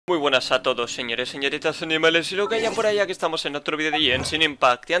Muy buenas a todos, señores, señoritas, animales y lo que haya por allá, que estamos en otro vídeo de Genshin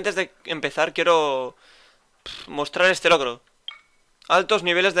Impact. Y antes de empezar quiero mostrar este logro. Altos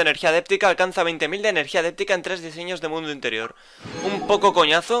niveles de energía adéptica, alcanza 20.000 de energía adéptica en 3 diseños de mundo interior. Un poco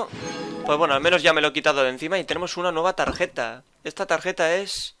coñazo, pues bueno, al menos ya me lo he quitado de encima y tenemos una nueva tarjeta. Esta tarjeta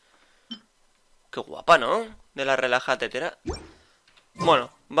es... qué guapa, ¿no? De la relaja tetera.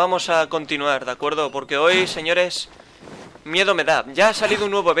 Bueno, vamos a continuar, ¿de acuerdo? Porque hoy, señores... miedo me da. Ya ha salido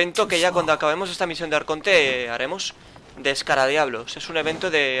un nuevo evento que ya cuando acabemos esta misión de Arconte haremos de escaradiablos. Es un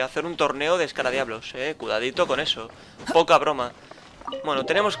evento de hacer un torneo de escaradiablos, cuidadito con eso. Poca broma. Bueno,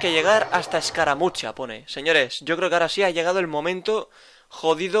 tenemos que llegar hasta Scaramouche, pone. Señores, yo creo que ahora sí ha llegado el momento,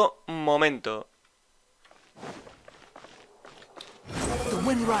 jodido momento.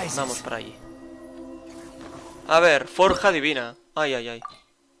 Vamos para allí. A ver, forja divina. Ay, ay, ay.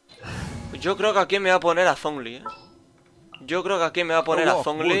 Yo creo que aquí me va a poner a Zhongli, Yo creo que aquí me va a poner a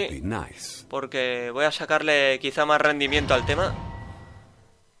Zhongli porque voy a sacarle quizá más rendimiento al tema.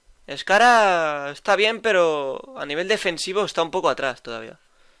 Scara está bien, pero a nivel defensivo está un poco atrás todavía.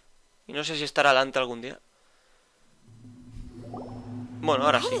 Y no sé si estará adelante algún día. Bueno,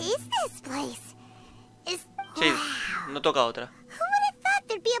 ahora sí. Sí, no toca otra.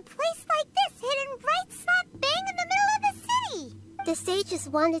 The sages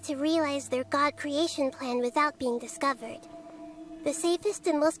wanted to realize their god creation plan without being discovered. The safest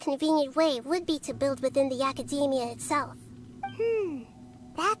and most convenient way would be to build within the academia itself.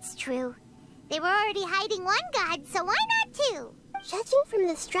 That's true. They were already hiding one god, so why not two? Judging from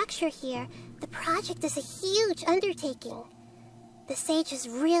the structure here, the project is a huge undertaking. The sages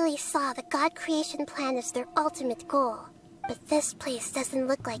really saw the god creation plan as their ultimate goal. But this place doesn't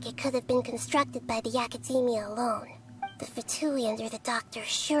look like it could have been constructed by the academia alone. The Fatui under the doctor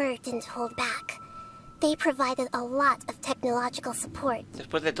sure didn't hold back. They provided a lot of technological support.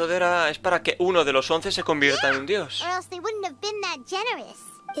 Después de todo es para que uno de los 11 se convierta en un dios. Or else they wouldn't have been that generous.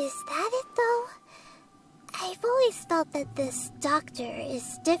 Is that it though? I've always felt that this doctor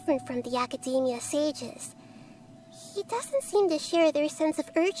is different from the academia sages. He doesn't seem to share their sense of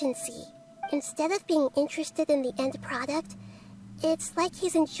urgency. Instead of being interested in the end product, it's like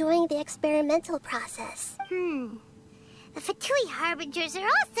he's enjoying the experimental process. The Fatui Harbingers are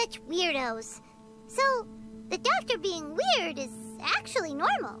all such weirdos. So, the doctor being weird is actually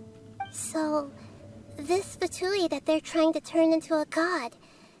normal. So, this Fatui that they're trying to turn into a god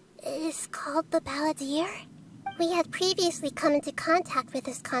is called the Balladeer? We had previously come into contact with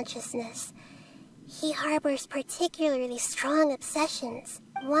his consciousness. He harbors particularly strong obsessions.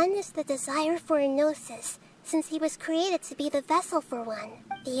 One is the desire for a gnosis, since he was created to be the vessel for one.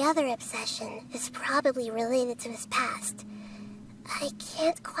 The other obsession is probably related to his past. I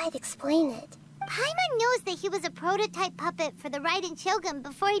can't quite explain it. Paimon knows that he was a prototype puppet for the Raiden Shogun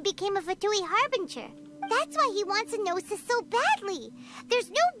before he became a Fatui Harbinger. That's why he wants a gnosis so badly. There's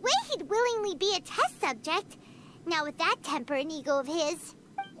no way he'd willingly be a test subject. Now with that temper and ego of his.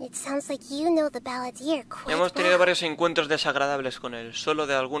 It sounds like you know the Balladeer quite Hemos tenido well. varios encuentros desagradables con él. Solo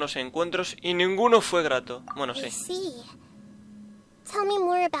de algunos encuentros y ninguno fue grato. Bueno, sí. I see. Tell me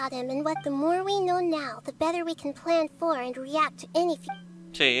more about him and what the more we know now, the better we can plan for and react to any...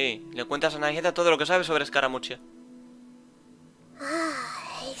 Sí, le cuentas a Nahida todo lo que sabes sobre Scaramouche.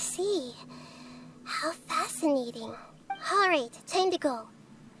 I see. How fascinating. Alright, time to go.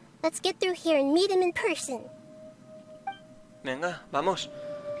 Let's get through here and meet him in person. Venga, vamos.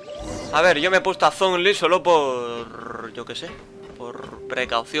 A ver, yo me he puesto a Zhongli solo por... yo qué sé. Por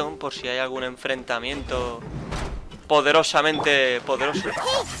precaución, por si hay algún enfrentamiento poderosamente poderoso.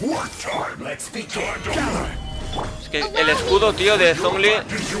 Es que el escudo, tío, de Zhongli es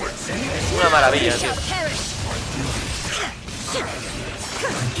una maravilla, tío.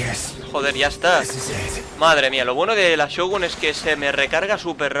 Joder, ya está. Madre mía, lo bueno de la Shogun es que se me recarga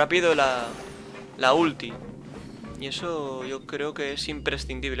súper rápido la ulti. Y eso yo creo que es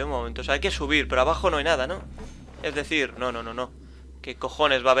imprescindible. Un momento, o sea, hay que subir, pero abajo no hay nada, ¿no? Es decir, no. ¿Qué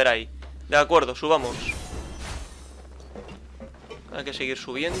cojones va a haber ahí? De acuerdo, subamos. Hay que seguir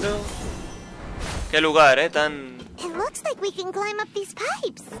subiendo. Qué lugar, tan... It looks like we can climb up these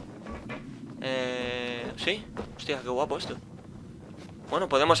pipes. Sí. Hostia, qué guapo esto. Bueno,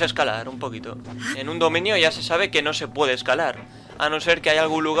 podemos escalar un poquito. En un dominio ya se sabe que no se puede escalar, a no ser que haya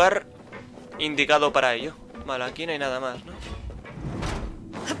algún lugar indicado para ello. Vale, aquí no hay nada más, ¿no?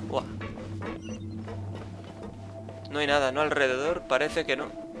 Buah. No hay nada, ¿no? Alrededor, parece que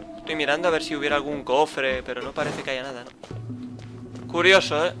no. Estoy mirando a ver si hubiera algún cofre, pero no parece que haya nada, ¿no?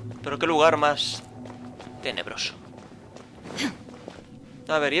 Curioso, ¿eh? Pero qué lugar más tenebroso.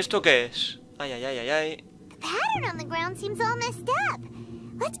 A ver, ¿y esto qué es? Ay. The pattern on the ground seems all messed up.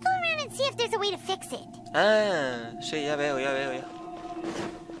 Let's go around and see if there's a way to fix it. Ah, sí, ya veo, ya.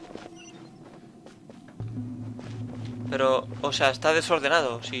 Pero, o sea, está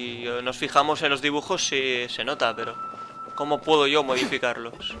desordenado. Si nos fijamos en los dibujos sí se nota, pero ¿cómo puedo yo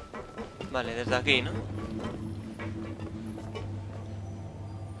modificarlos? Vale, desde aquí, ¿no?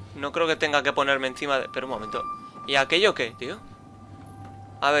 No creo que tenga que ponerme encima de... Pero un momento. ¿Y aquello qué, tío?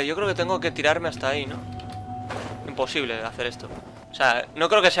 A ver, yo creo que tengo que tirarme hasta ahí, ¿no? Imposible hacer esto. O sea, no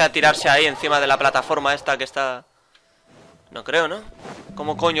creo que sea tirarse ahí encima de la plataforma esta que está... No creo, ¿no?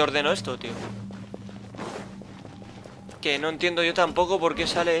 ¿Cómo coño ordeno esto, tío? Que no entiendo yo tampoco por qué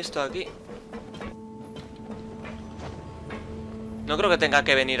sale esto aquí. No creo que tenga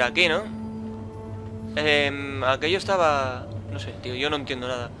que venir aquí, ¿no? Aquello estaba... No sé, tío, yo no entiendo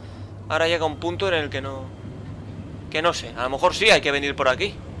nada. Ahora llega un punto en el que no... Que no sé, a lo mejor sí hay que venir por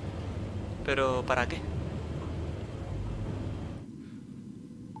aquí. Pero, ¿para qué?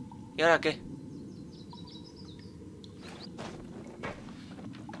 ¿Y ahora qué?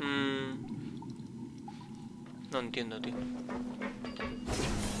 No entiendo, tío.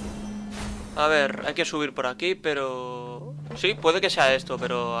 A ver, hay que subir por aquí, pero... Sí, puede que sea esto,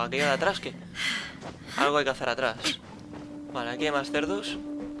 pero aquello de atrás, ¿qué? Algo hay que hacer atrás. Vale, aquí hay más cerdos.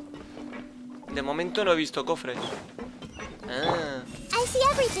 De momento no he visto cofres. Ah. I see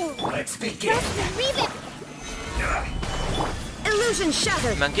everything. Let's begin. Illusion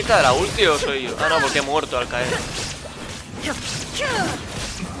shattered. ¿Me han quitado la ulti o soy yo? Ah, no, porque he muerto al caer.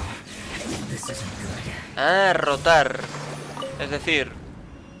 Ah, rotar. Es decir...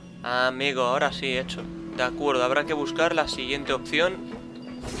 Ah, amigo, ahora sí, hecho. De acuerdo, habrá que buscar la siguiente opción.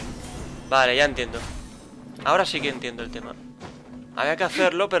 Vale, ya entiendo. Ahora sí que entiendo el tema. Había que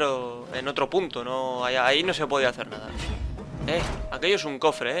hacerlo, pero en otro punto, no, ahí no se podía hacer nada. Aquello es un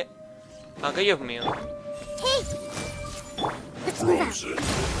cofre, aquello es mío.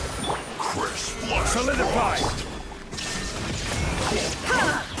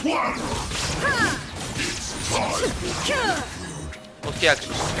 Hostia.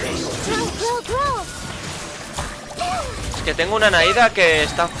 Es que tengo una Nahida que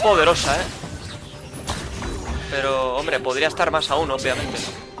está poderosa, Pero, hombre, podría estar más aún, obviamente.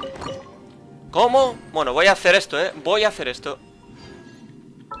 ¿Cómo? Bueno, voy a hacer esto, voy a hacer esto.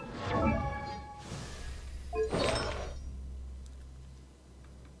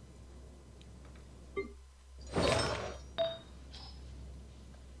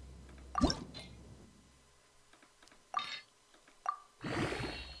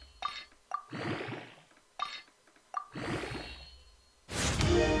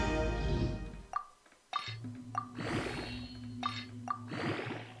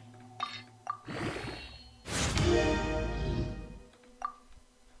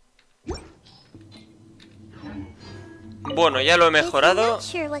 Bueno, ya lo he mejorado.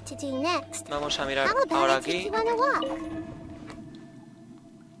 Vamos a mirar ahora aquí.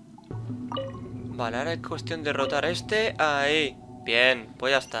 Vale, ahora es cuestión de rotar este. Ahí. Bien,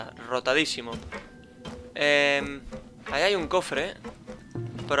 pues ya está, rotadísimo. Ahí hay un cofre,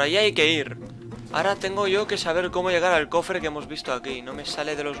 pero ahí hay que ir. Ahora tengo yo que saber cómo llegar al cofre que hemos visto aquí. No me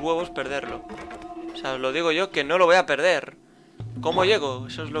sale de los huevos perderlo. O sea, os lo digo yo que no lo voy a perder. ¿Cómo llego?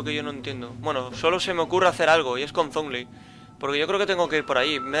 Eso es lo que yo no entiendo. Bueno, solo se me ocurre hacer algo, y es con Zhongli. Porque yo creo que tengo que ir por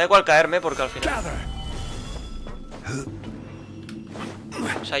ahí. Me da igual caerme porque al final...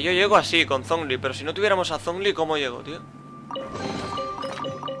 O sea, yo llego así, con Zhongli. Pero si no tuviéramos a Zhongli, ¿cómo llego, tío?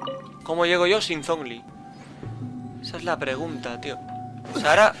 ¿Cómo llego yo sin Zhongli? Esa es la pregunta, tío. O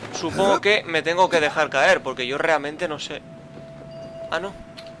sea, ahora supongo que me tengo que dejar caer, porque yo realmente no sé. Ah, no.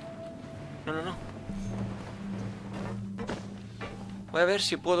 No. Voy a ver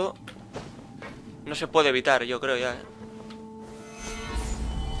si puedo. No se puede evitar, yo creo ya,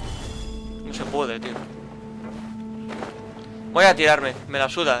 No se puede, tío. Voy a tirarme, me la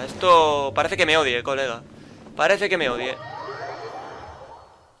suda. Esto parece que me odie, colega. Parece que me odie.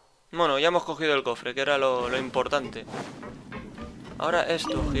 Bueno, ya hemos cogido el cofre, que era lo importante. Ahora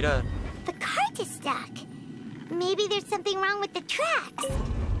esto, girar. The cart is stuck. Maybe there's something wrong with the tracks.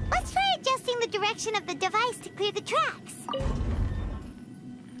 Let's try adjusting the direction of the device to clear the tracks.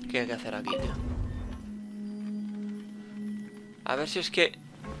 ¿Qué hay que hacer aquí, tío? A ver si es que...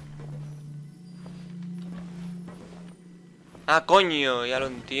 Ah, coño, ya lo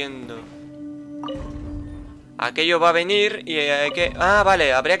entiendo. Aquello va a venir y hay que... Ah,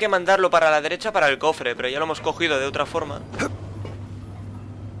 vale, habría que mandarlo para la derecha para el cofre, pero ya lo hemos cogido de otra forma.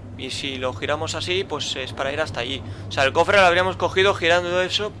 Y si lo giramos así, pues es para ir hasta allí. O sea, el cofre lo habríamos cogido girando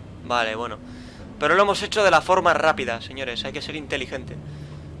eso. Vale, bueno. Pero lo hemos hecho de la forma rápida, señores. Hay que ser inteligente.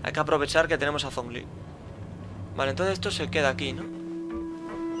 Hay que aprovechar que tenemos a Zhongli. Vale, entonces esto se queda aquí, ¿no?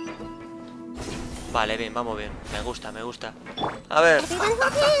 Vale, bien, vamos bien. Me gusta, me gusta. A ver.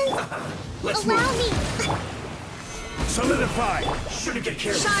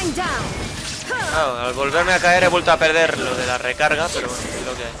 Claro, al volverme a caer he vuelto a perder lo de la recarga, pero bueno, es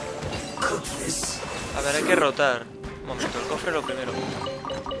lo que hay. A ver, hay que rotar. Un momento, el cofre lo primero.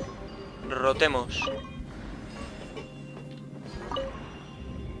 Rotemos.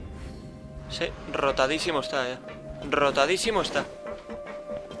 Sí, rotadísimo está, ya. Rotadísimo está.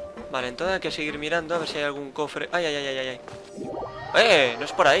 Vale, entonces hay que seguir mirando a ver si hay algún cofre. ¡Ay, ay, ay, ay, ay! No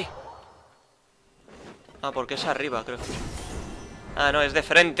es por ahí. Ah, porque es arriba, creo. Ah, no, es de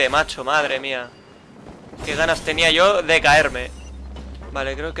frente, macho, madre mía. Qué ganas tenía yo de caerme.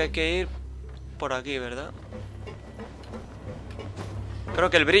 Vale, creo que hay que ir por aquí, ¿verdad? Creo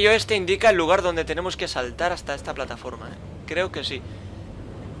que el brillo este indica el lugar donde tenemos que saltar hasta esta plataforma, ¿eh? Creo que sí.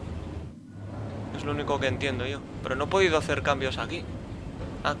 Es lo único que entiendo yo. Pero no he podido hacer cambios aquí.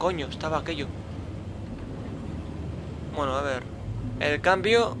 Ah, coño, estaba aquello. Bueno, a ver. El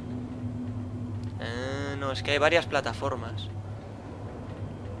cambio... no, es que hay varias plataformas.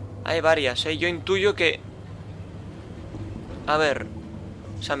 Hay varias, ¿eh? Yo intuyo que... A ver...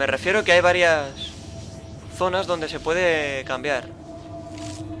 O sea, me refiero que hay varias zonas donde se puede cambiar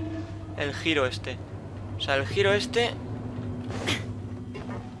el giro este. O sea, el giro este...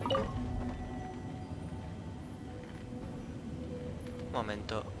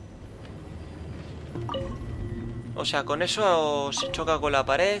 Momento. O sea, con eso se choca con la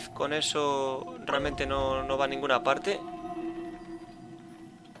pared. Con eso realmente no va a ninguna parte.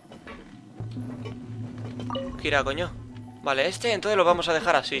 Gira, coño. Vale, este entonces lo vamos a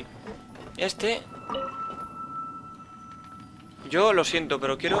dejar así. Este... Yo lo siento,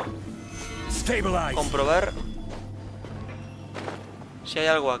 pero quiero comprobar si hay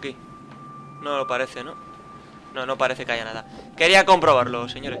algo aquí. No lo parece, ¿no? No, no parece que haya nada. Quería comprobarlo,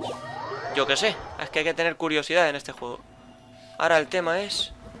 señores. Yo qué sé, es que hay que tener curiosidad en este juego. Ahora el tema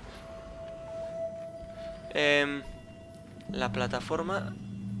es... la plataforma...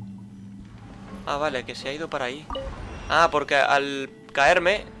 Ah, vale, que se ha ido para ahí. Ah, porque al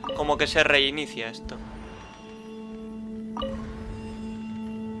caerme, como que se reinicia esto.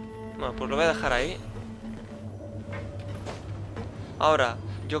 Bueno, pues lo voy a dejar ahí. Ahora,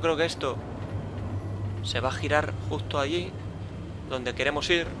 yo creo que esto se va a girar justo allí, donde queremos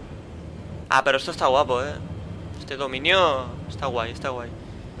ir. Ah, pero esto está guapo, ¿eh? Este dominio está guay, está guay.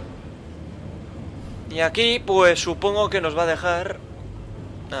 Y aquí, pues supongo que nos va a dejar...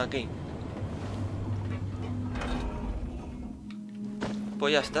 Aquí.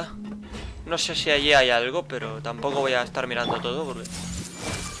 Pues ya está. No sé si allí hay algo, pero tampoco voy a estar mirando todo porque...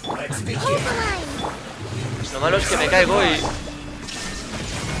 Lo malo es que me caigo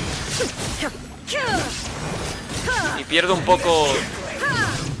y pierdo un poco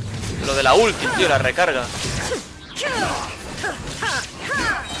lo de la ulti, tío, la recarga.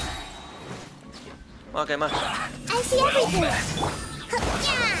 Ah, ¿qué más?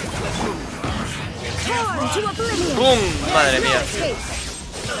 ¡Bum! Madre mía.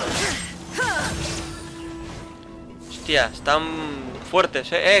 Hostia, están fuertes,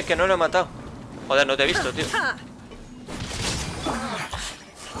 que no lo he matado. Joder, no te he visto, tío.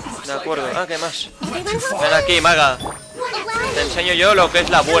 De acuerdo. Ah, ¿qué más? Ven aquí, maga. Te enseño yo lo que es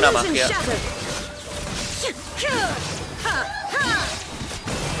la buena magia.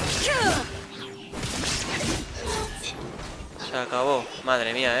 Se acabó.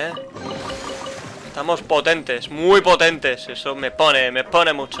 Madre mía, Estamos potentes, muy potentes. Eso me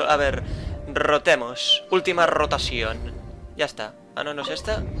pone mucho. A ver, rotemos. Última rotación. Ya está. Ah, no, no es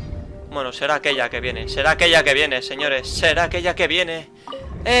esta. Bueno, será aquella que viene. Será aquella que viene, señores. Será aquella que viene.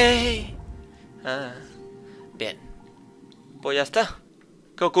 ¡Ey! Ah, bien. Pues ya está.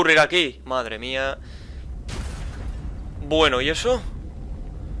 ¿Qué ocurrirá aquí? Madre mía. Bueno, ¿y eso?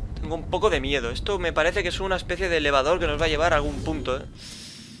 Tengo un poco de miedo. Esto me parece que es una especie de elevador que nos va a llevar a algún punto,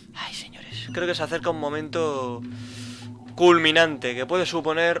 Ay, señores. Creo que se acerca un momento culminante que puede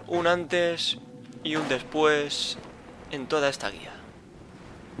suponer un antes y un después en toda esta guía.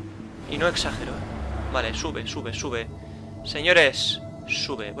 Y no exagero, Vale, sube, sube, sube. Señores,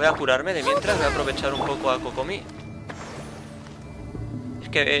 sube. Voy a curarme de mientras. Voy a aprovechar un poco a Kokomi. Es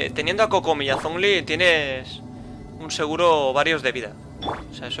que teniendo a Kokomi y a Zhongli tienes un seguro varios de vida.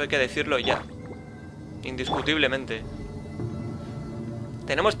 O sea, eso hay que decirlo ya. Indiscutiblemente.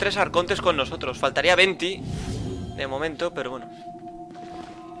 Tenemos 3 arcontes con nosotros. Faltaría 20 de momento, pero bueno.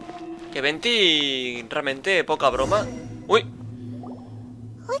 Que 20 realmente poca broma. Uy.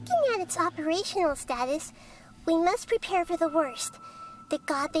 Looking at its operational status, we must prepare for the worst. The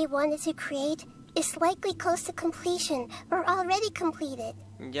god they wanted to create is likely close to completion or already completed.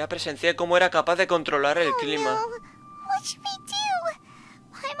 Ya presencié cómo era capaz de controlar el clima. No. What should we do?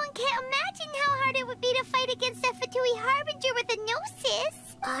 Paimon can't imagine how hard it would be to fight against a Fatui Harbinger with a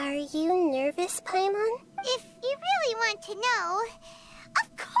gnosis. Are you nervous, Paimon? If you really want to know,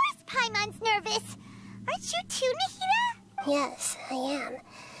 of course Paimon's nervous. Aren't you too, Nahida? Yes, I am.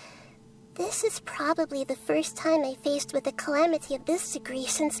 This is probably the first time I faced with a calamity of this degree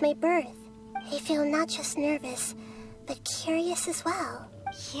since my birth. I feel not just nervous, but curious as well.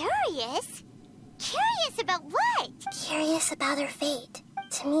 Curious? Curious about what? Curious about our fate.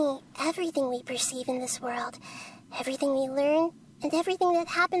 To me, everything we perceive in this world, everything we learn, and everything that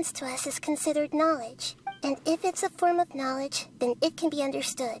happens to us is considered knowledge. And if it's a form of knowledge, then it can be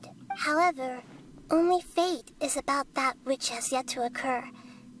understood. However, only fate is about that which has yet to occur.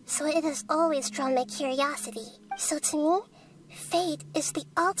 So it has always drawn my curiosity. So to me, fate is the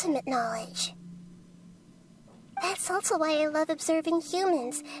ultimate knowledge. That's also why I love observing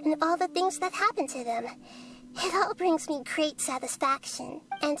humans and all the things that happen to them. It all brings me great satisfaction.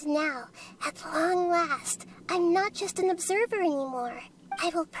 And now, at long last, I'm not just an observer anymore. I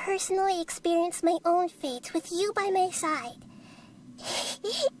will personally experience my own fate with you by my side.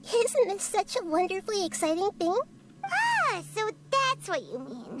 Isn't this such a wonderfully exciting thing? Ah, so that's what you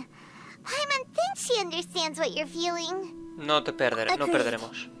mean. Paimon thinks she understands what you're feeling. No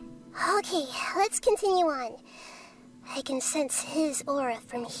perderemos. Okay, let's continue on. I can sense his aura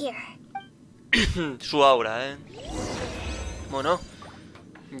from here. Su aura, ¿eh? Bueno.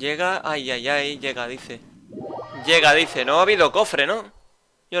 Llega... Ay, llega, dice. Llega, dice. No ha habido cofre, ¿no?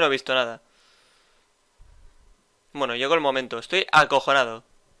 Yo no he visto nada. Bueno, llegó el momento. Estoy acojonado.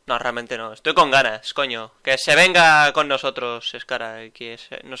 No, realmente no. Estoy con ganas, coño. Que se venga con nosotros, Scara. Y que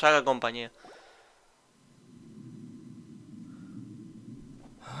nos haga compañía.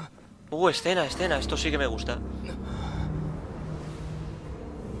 Escena. Esto sí que me gusta.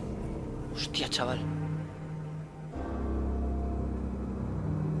 Hostia, chaval.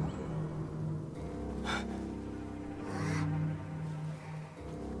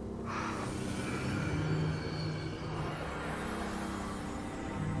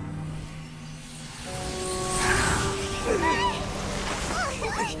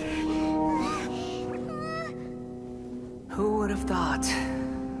 Who would have thought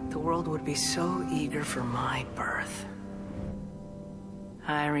the world would be so eager for my birth?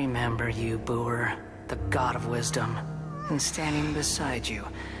 I remember you, Booer, the god of wisdom, and standing beside you,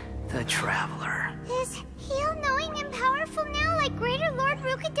 the traveler. Is he all-knowing and powerful now, like Greater Lord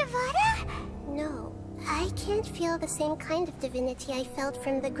Rukkhadevata? No, I can't feel the same kind of divinity I felt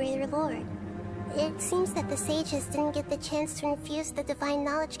from the Greater Lord. It seems that the sages didn't get the chance to infuse the divine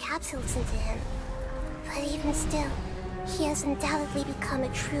knowledge capsules into him. But even still, he has undoubtedly become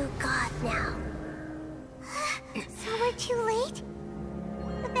a true god now. So we're too late?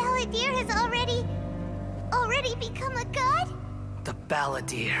 The Balladeer has already become a god? The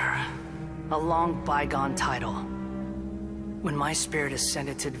Balladeer. A long bygone title. When my spirit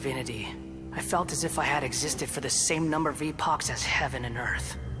ascended to divinity, I felt as if I had existed for the same number of epochs as heaven and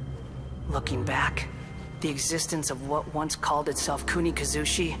earth. Looking back, the existence of what once called itself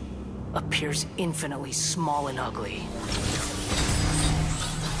Kunikazushi appears infinitely small and ugly.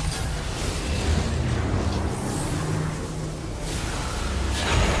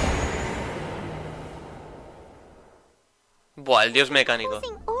 Buah, el dios mecánico.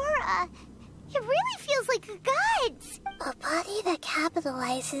 Aura. It really feels like the gods. A body that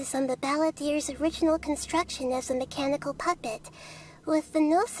capitalizes on the Balladeer's original construction as a mechanical puppet, with the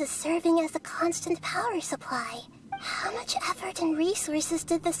Gnosis serving as a constant power supply. How much effort and resources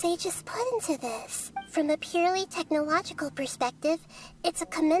did the sages put into this? From a purely technological perspective, it's a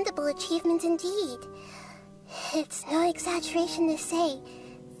commendable achievement indeed. It's no exaggeration to say,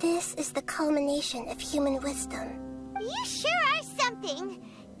 this is the culmination of human wisdom. You sure are something.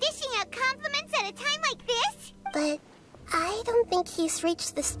 Dishing out compliments at a time like this? But I don't think he's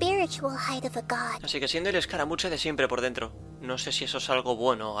reached the spiritual height of a god. Así que siendo el Scaramouche de siempre por dentro. No sé si eso es algo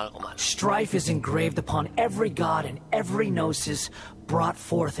bueno o algo malo. Strife is engraved upon every god and every gnosis brought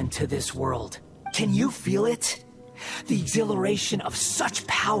forth into this world. Can you feel it? The exhilaration of such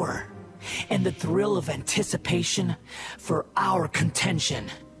power, and the thrill of anticipation for our contention.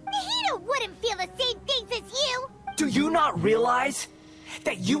 Nahida wouldn't feel the same things as you! Do you not realize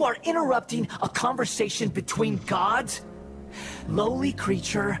that you are interrupting a conversation between gods? Lowly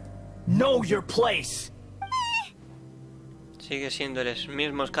creature, know your place! Sigue siendo el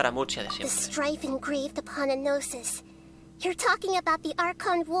mismo Scaramouche de The siempre. strife engraved upon a gnosis. You're talking about the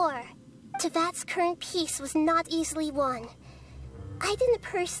Archon War. Tevat's current peace was not easily won. I didn't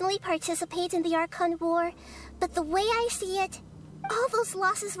personally participate in the Archon War, but the way I see it, All those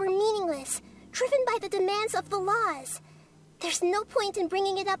losses were meaningless, driven by the demands of the laws. There's no point in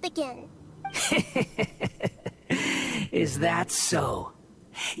bringing it up again. Is that so?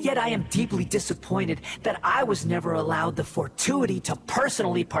 Yet I am deeply disappointed that I was never allowed the fortuity to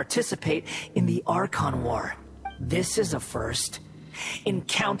personally participate in the Archon War. This is a first.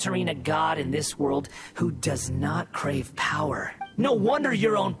 Encountering a god in this world who does not crave power. No wonder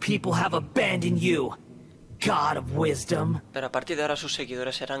your own people have abandoned you, God of Wisdom. Pero a partir de ahora sus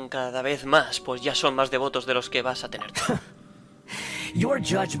seguidores serán cada vez más, pues ya son más devotos de los que vas a tener. Your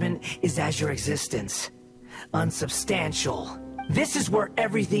judgment is as your existence. Unsubstantial. This is where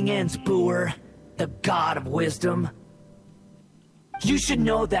everything ends, Booer. The God of Wisdom. You should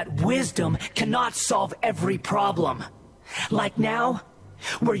know that wisdom cannot solve every problem. Like now,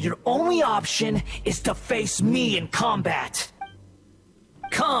 where your only option is to face me in combat.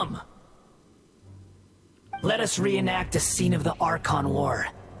 Come! Let us reenact a scene of the Archon War.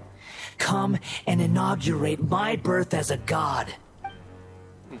 Come and inaugurate my birth as a god.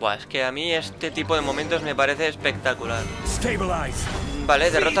 Buah, es que a mí este tipo de momentos me parece espectacular.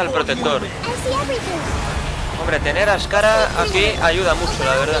 Vale, derrota al protector. Hombre, tener a Scara aquí ayuda mucho,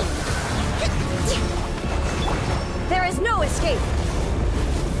 la verdad.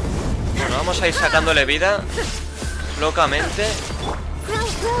 Bueno, vamos a ir sacándole vida locamente.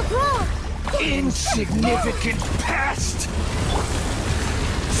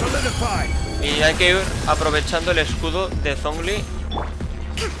 Y hay que ir aprovechando el escudo de Zhongli.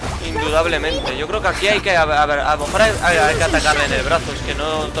 Indudablemente. Yo creo que aquí hay que a lo mejor hay que atacarle en el brazo. Es que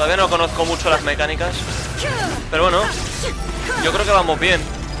no, todavía no conozco mucho las mecánicas. Pero bueno, yo creo que vamos bien.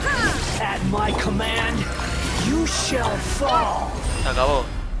 Se acabó.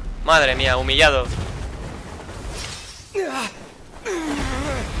 Madre mía, humillado.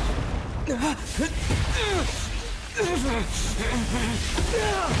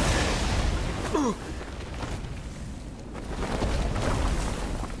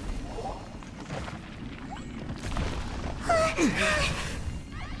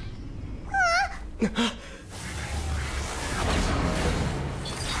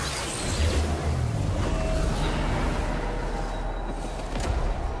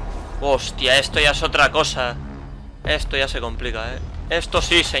 Hostia, esto ya es otra cosa. Esto ya se complica, Esto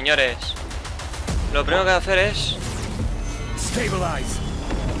sí, señores. Lo primero que hay que hacer es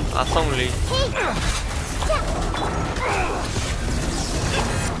a Zhongli.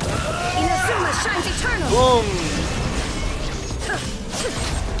 ¡Bum!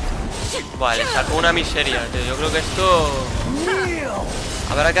 Vale, sacó una miseria, tío. Yo creo que esto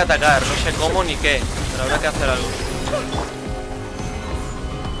habrá que atacar. No sé cómo ni qué, pero habrá que hacer algo.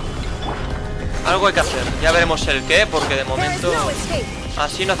 Algo hay que hacer. Ya veremos el qué, porque de momento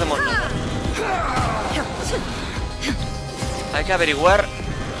así no hacemos nada. Hay que averiguar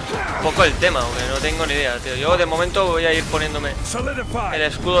un poco el tema, aunque no tengo ni idea, tío. Yo de momento voy a ir poniéndome el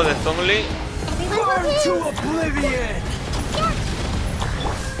escudo de Zhongli.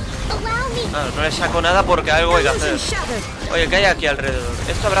 No le saco nada porque algo hay que hacer. Oye, ¿qué hay aquí alrededor?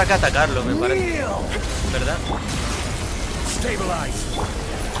 Esto habrá que atacarlo, me parece. ¿Verdad?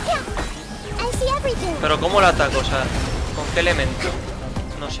 Pero ¿cómo lo ataco? O sea, ¿con qué elemento?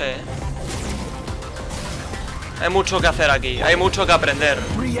 No sé. Hay mucho que hacer aquí. Hay mucho que aprender.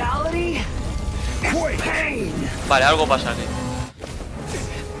 Vale, algo pasa aquí.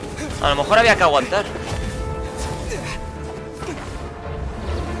 A lo mejor había que aguantar.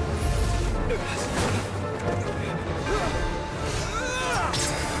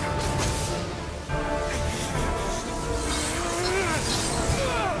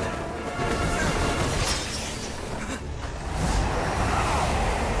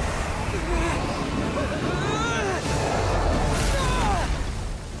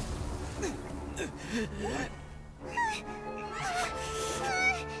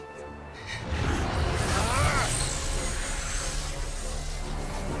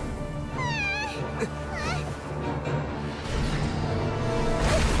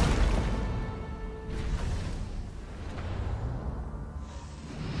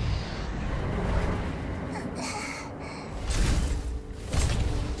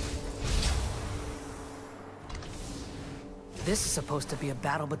 This is supposed to be a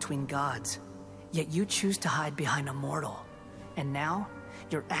battle between gods, yet you choose to hide behind a mortal. And now,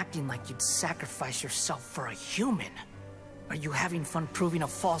 you're acting like you'd sacrifice yourself for a human. Are you having fun proving a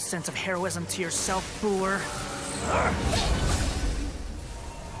false sense of heroism to yourself, Booer?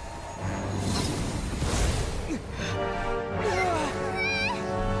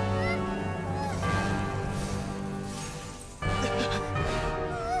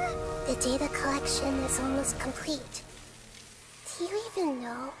 The data collection is almost complete. you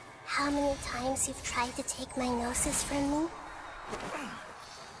know how many times you've tried to take my gnosis from me?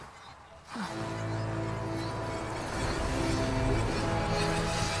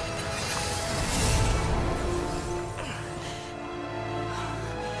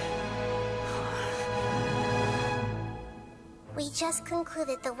 We just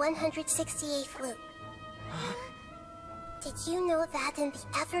concluded the 168th loop. Did you know that in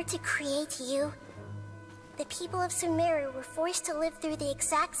the effort to create you, the people of Sumeru were forced to live through the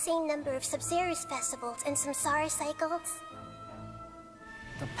exact same number of Sub-Zerus festivals and Samsara cycles?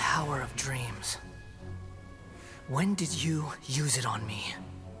 The power of dreams. When did you use it on me?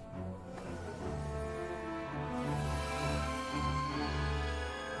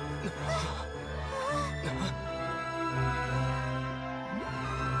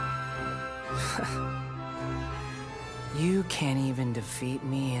 You can't even defeat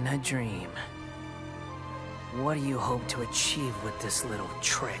me in a dream. What do you hope to achieve with this little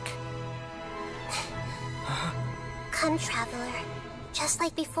trick? Come, Traveler. Just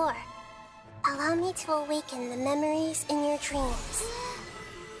like before. Allow me to awaken the memories in your dreams.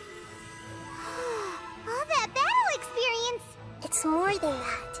 All that battle experience! It's more than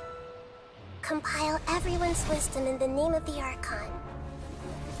that. Compile everyone's wisdom in the name of the Archon.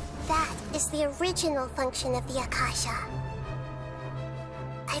 That is the original function of the Akasha.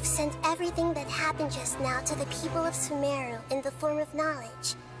 I've sent everything that happened just now to the people of Sumeru in the form of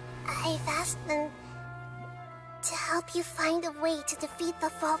knowledge. I've asked them to help you find a way to defeat the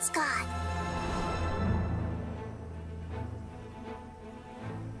false god.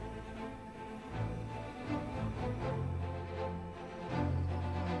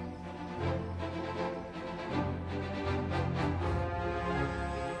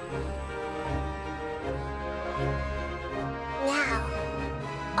 Now,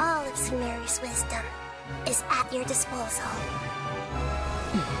 all of Sumeru's wisdom is at your disposal.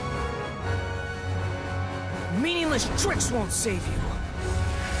 Meaningless tricks won't save you.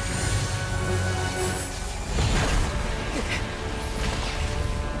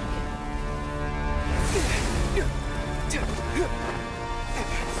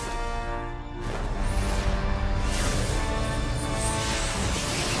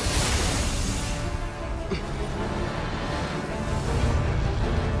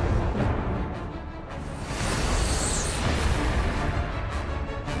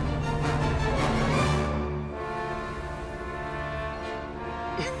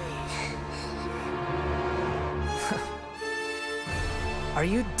 Are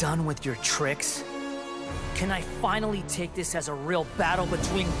you done with your tricks? Can I finally take this as a real battle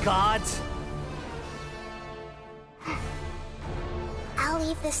between gods? I'll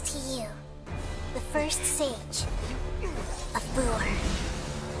leave this to you, the first sage of Boor.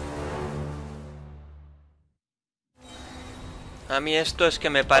 A mí esto es que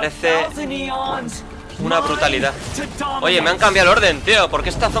me parece una brutalidad. Oye, me han cambiado el orden, tío. ¿Por qué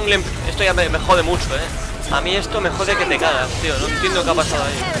esta Zongle? Esto ya me jode mucho, A mí esto me jode que te cagas, tío. No entiendo qué ha pasado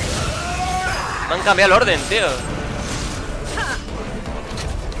ahí. Me han cambiado el orden, tío.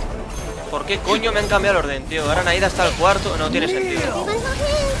 ¿Por qué coño me han cambiado el orden, tío? Ahora Nahida está al cuarto. No tiene sentido.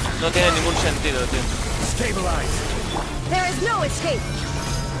 No tiene ningún sentido, tío.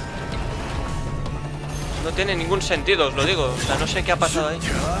 No tiene ningún sentido, os lo digo. O sea, no sé qué ha pasado ahí.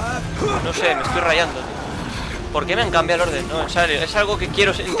 No sé, me estoy rayando, tío. ¿Por qué me han cambiado el orden? No, en serio, es algo que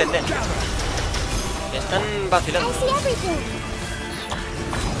quiero entender. Me están vacilando.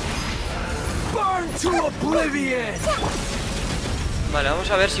 Vale,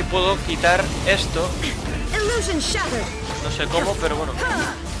 vamos a ver si puedo quitar esto. No sé cómo, pero bueno.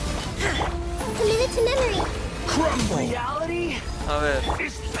 A ver.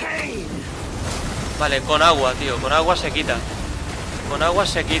 Vale, con agua, tío. Con agua se quita. Con agua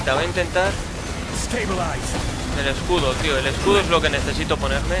se quita. Voy a intentar el escudo, tío. El escudo es lo que necesito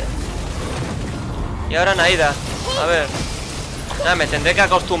ponerme. Y ahora Nahida. A ver. Nada, me tendré que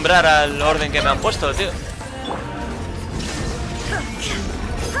acostumbrar al orden que me han puesto, tío.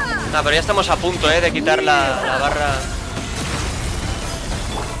 Nah, pero ya estamos a punto, de quitar la barra.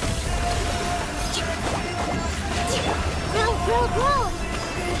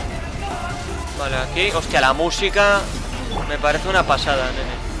 Vale, aquí. Hostia, la música me parece una pasada,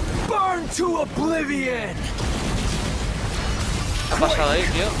 nene. ¿Qué ha pasado ahí,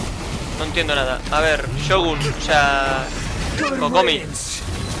 tío? No entiendo nada. A ver, Shogun, o sea... Kokomi. Es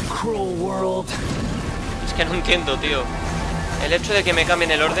que no entiendo, tío. El hecho de que me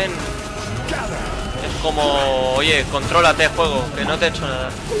cambien el orden es como... Oye, contrólate, juego, que no te he hecho nada.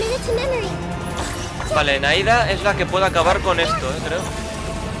 Vale, Nahida es la que puede acabar con esto, creo.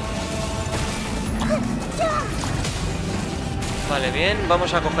 Vale, bien,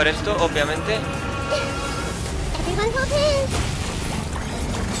 vamos a coger esto, obviamente.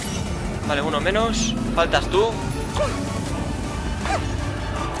 Vale, uno menos. Faltas tú.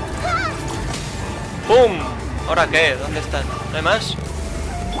 ¡Pum! ¿Ahora qué? ¿Dónde están? ¿No hay más?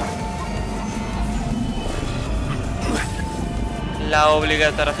 La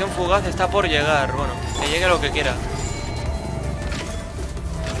obligatoriación fugaz está por llegar. Bueno, que llegue lo que quiera.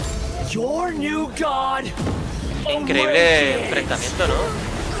 Qué increíble enfrentamiento, ¿no?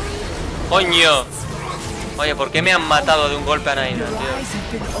 ¡Coño! Oye, ¿por qué me han matado de un golpe a Nahida,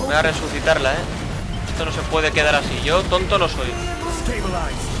 tío? Voy a resucitarla, ¿eh? Esto no se puede quedar así. Yo tonto no soy.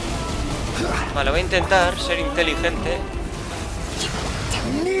 Vale, voy a intentar ser inteligente.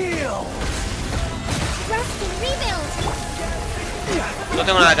 No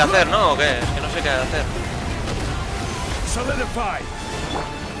tengo nada que hacer, ¿no? ¿O qué? Es que no sé qué hacer.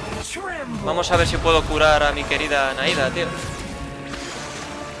 Vamos a ver si puedo curar a mi querida Nahida, tío.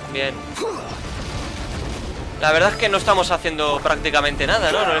 Bien. La verdad es que no estamos haciendo prácticamente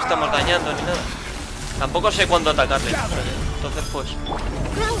nada, ¿no? No le estamos dañando ni nada. Tampoco sé cuándo atacarle. Entonces, pues...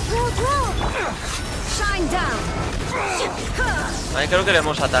 Ahí creo que le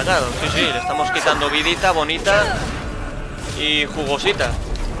hemos atacado. Sí, sí, le estamos quitando vidita bonita y jugosita.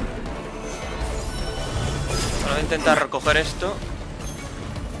 Bueno, voy a intentar recoger esto.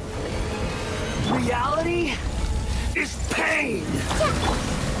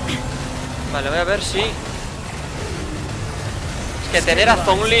 Vale, voy a ver si... Es que tener a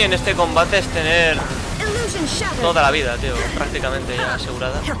Zhongli en este combate es tener toda la vida, tío, prácticamente ya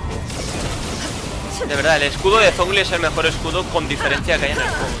asegurada. De verdad, el escudo de Zhongli es el mejor escudo con diferencia que hay en el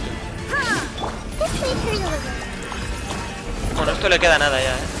juego, tío. Bueno, esto le queda nada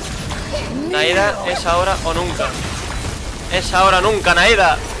ya, Nahida, es ahora o nunca. Es ahora o nunca,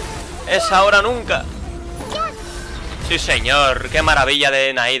 Nahida. Es ahora o nunca. Sí, señor, qué maravilla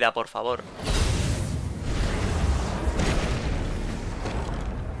de Nahida, por favor.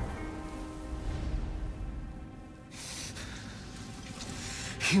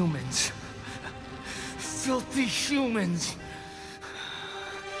 Humans. Filthy humans.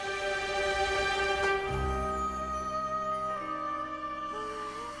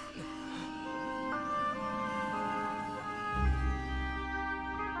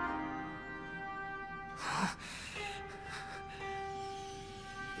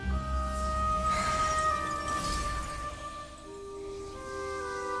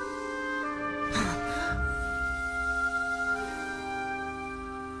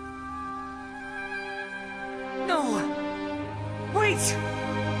 Wait!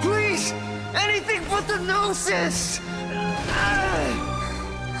 Please! Anything but the gnosis!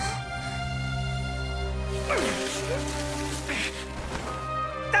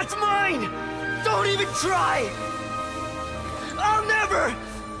 That's mine! Don't even try!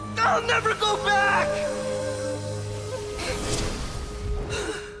 I'll never go back!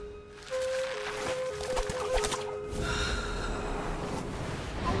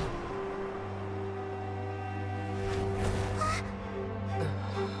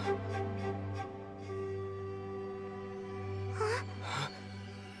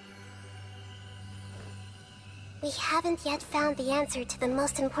 We haven't yet found the answer to the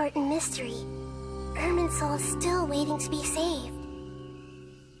most important mystery. Irminsul is still waiting to be saved.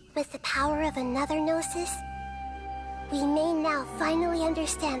 With the power of another gnosis, we may now finally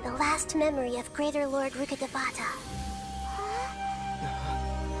understand the last memory of Greater Lord Rukkhadevata.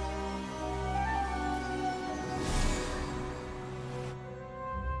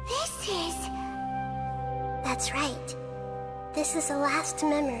 This is... That's right. This is the last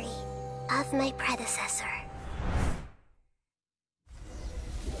memory of my predecessor.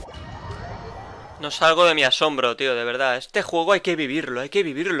 No salgo de mi asombro, tío, de verdad. Este juego hay que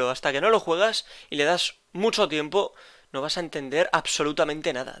vivirlo. Hasta que no lo juegas y le das mucho tiempo, no vas a entender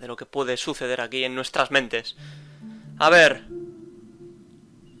absolutamente nada de lo que puede suceder aquí en nuestras mentes. A ver.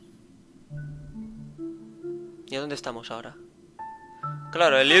 ¿Y a dónde estamos ahora?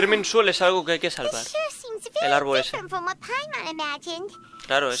 Claro, el Irminsul es algo que hay que salvar. El árbol ese.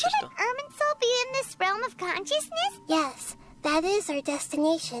 Claro, es esto. Yes, that is our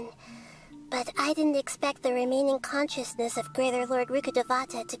destination. But I didn't expect the remaining consciousness of Greater Lord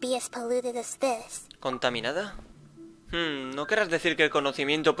Rukkhadevata to be as polluted as this. ¿Contaminada? ¿No querrás decir que el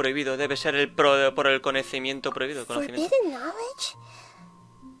conocimiento prohibido debe ser por el conocimiento prohibido? Forbidden knowledge?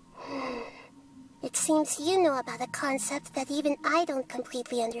 It seems you know about a concept that even I don't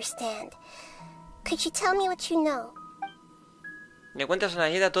completely understand. Could you tell me what you know? Me cuentas,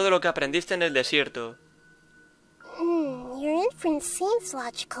 Nahida, todo lo que aprendiste en el desierto. Your inference seems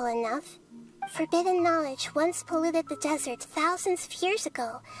logical enough. Forbidden knowledge once polluted the desert thousands of years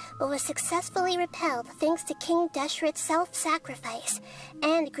ago, but was successfully repelled thanks to King Deshret's self-sacrifice,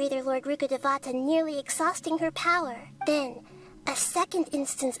 and Greater Lord Rukkhadevata nearly exhausting her power. Then, a second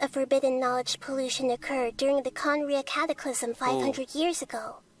instance of forbidden knowledge pollution occurred during the Conria Cataclysm 500 years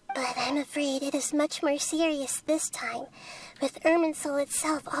ago. But I'm afraid it is much more serious this time, with Irminsul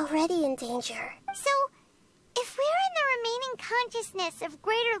itself already in danger. So, if we're in the remaining consciousness of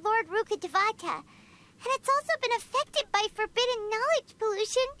Greater Lord Rukkhadevata, and it's also been affected by forbidden knowledge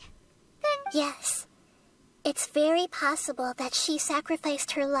pollution, then... Yes. It's very possible that she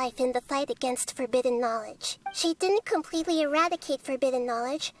sacrificed her life in the fight against forbidden knowledge. She didn't completely eradicate forbidden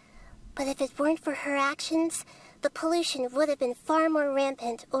knowledge, but if it weren't for her actions, the pollution would have been far more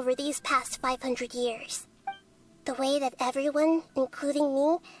rampant over these past 500 years. The way that everyone, including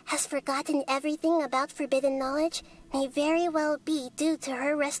me, has forgotten everything about forbidden knowledge may very well be due to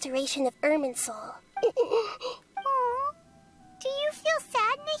her restoration of Irminsul. Aww. Do you feel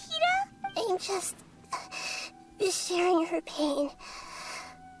sad, Nahida? I'm just sharing her pain.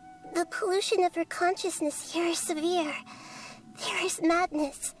 The pollution of her consciousness here is severe. There is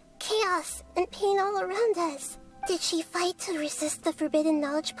madness, chaos, and pain all around us. Did she fight to resist the forbidden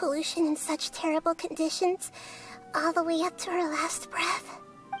knowledge pollution in such terrible conditions, all the way up to her last breath?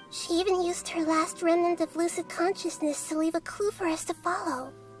 She even used her last remnant of lucid consciousness to leave a clue for us to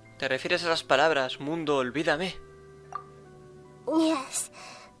follow. ¿Te refieres a las palabras, mundo, olvídame? Yes.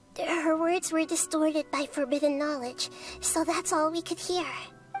 Her words were distorted by forbidden knowledge, so that's all we could hear.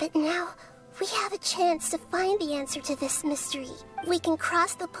 But now, we have a chance to find the answer to this mystery. We can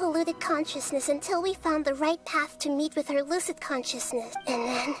cross the polluted consciousness until we found the right path to meet with her lucid consciousness, and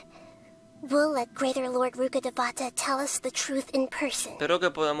then we'll let Greater Lord Rukkhadevata tell us the truth in person. Espero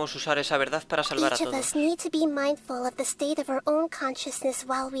que podamos usar esa verdad para salvar a Each of todos. us need to be mindful of the state of our own consciousness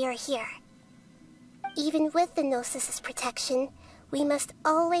while we are here. Even with the Gnosis' protection, we must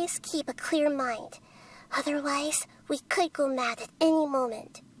always keep a clear mind. Otherwise, we could go mad at any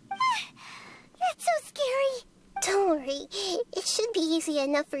moment. That's so scary. Don't worry. It should be easy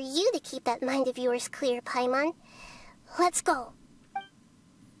enough for you to keep that mind of yours clear, Paimon. Let's go.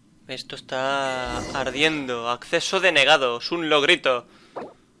 Esto está ardiendo. Acceso denegado. Es un logrito.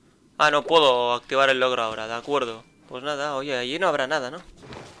 Ah, no puedo activar el logro ahora. De acuerdo. Pues nada, oye, allí no habrá nada, ¿no?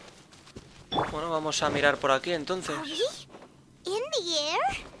 Bueno, vamos a mirar por aquí entonces. In the air?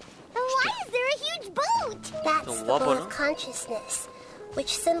 And why is there a huge boat? That's Qué the guapo, bowl ¿no? of consciousness,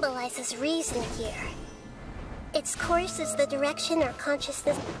 which symbolizes reason here. Its course is the direction our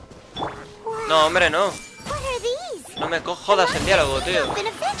consciousness... No, hombre, no. What are these? No me jodas el diálogo, tío. Been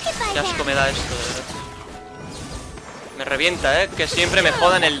affected by Qué asco that. me da esto, de verdad. Me revienta, que siempre me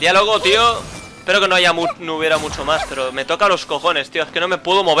jodan el diálogo, tío. Espero que no hubiera mucho más, pero me toca los cojones, tío. Es que no me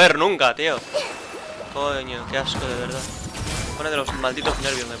puedo mover nunca, tío. Coño, qué asco, de verdad. Me pone de los malditos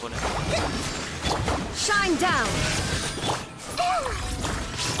nervios, me pone. Shine down.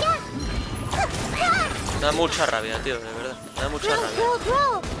 Me da mucha rabia, tío, de verdad. Me da mucha Row, rabia. row,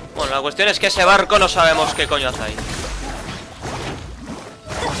 row. Bueno, la cuestión es que ese barco no sabemos qué coño hace ahí.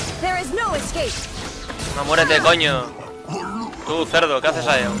 There is no escape. No, muérete, coño. Tú, cerdo, ¿qué haces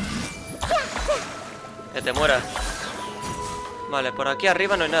ahí? Que te mueras. Vale, por aquí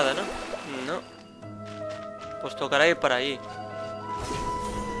arriba no hay nada, ¿no? No. Pues tocará ir para allí.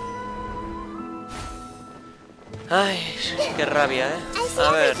 Ay, qué rabia,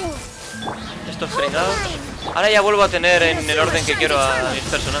 A ver. Estos pringados. Ahora ya vuelvo a tener en el orden que quiero a mis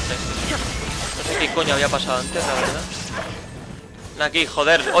personajes. No sé qué coño había pasado antes, la verdad. Aquí,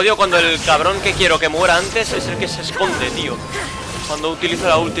 joder. Odio cuando el cabrón que quiero que muera antes es el que se esconde, tío. Cuando utilizo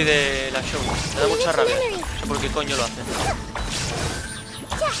la ulti de la show. Me da mucha rabia. No sé por qué coño lo hacen.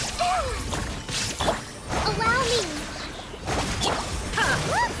 Allow me.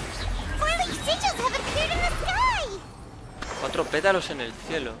 Look! 4 sigils have appeared in the sky. 4 pétalos en el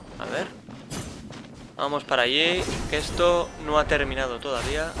cielo. A ver. Vamos para allí, que esto no ha terminado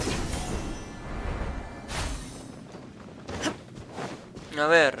todavía. A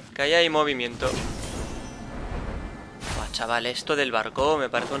ver, que ahí hay movimiento. Buah, chaval, esto del barco me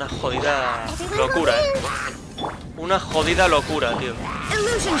parece una jodida locura, Una jodida locura, tío.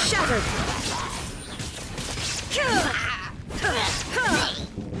 Illusion shattered.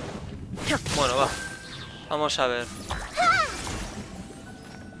 Bueno, va. Vamos a ver.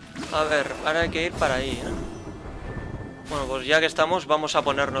 A ver, ahora hay que ir para ahí, ¿no? Bueno, pues ya que estamos, vamos a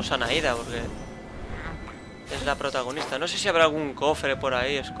ponernos a Nahida, porque es la protagonista. No sé si habrá algún cofre por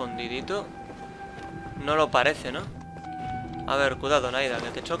ahí escondidito. No lo parece, ¿no? A ver, cuidado, Nahida, que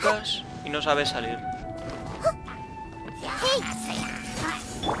te chocas y no sabes salir. Hey!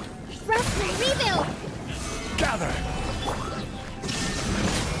 Roughly. rebuild. Gather.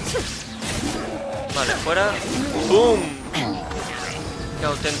 Vale, fuera. ¡Bum! Qué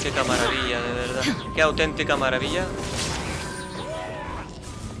auténtica maravilla, de verdad. Qué auténtica maravilla.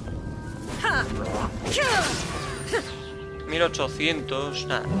 $1800,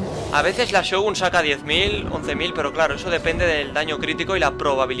 nada. A veces la Shogun saca 10.000, 11.000, pero claro, eso depende del daño crítico y la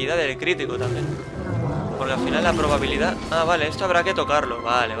probabilidad del crítico también. Porque al final la probabilidad... Ah, vale, esto habrá que tocarlo.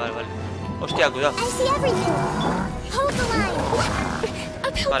 Vale. Hostia, cuidado.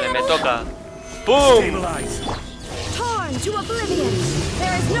 Vale, me toca. ¡Pum!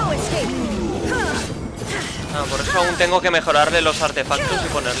 Ah, por eso aún tengo que mejorarle los artefactos y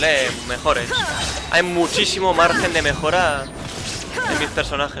ponerle mejores. Hay muchísimo margen de mejora en mis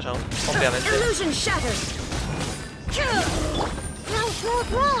personajes aún, obviamente.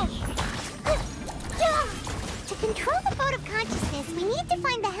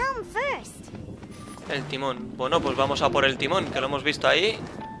 El timón. Bueno, pues vamos a por el timón, que lo hemos visto ahí.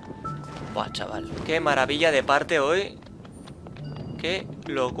 Buah, chaval. Qué maravilla de parte hoy. Qué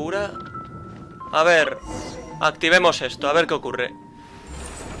locura. A ver, activemos esto, a ver qué ocurre.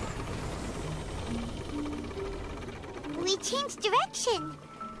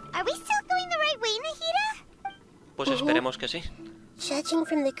 Pues esperemos que sí. Judging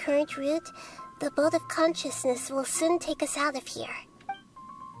from the current route, the boat of consciousness will soon take us out of here.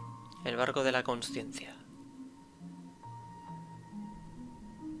 El barco de la consciencia.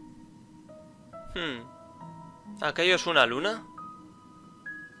 ¿Aquello es una luna?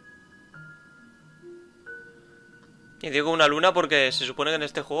 Y digo una luna porque se supone que en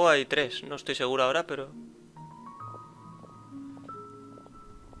este juego hay 3. No estoy seguro ahora, pero...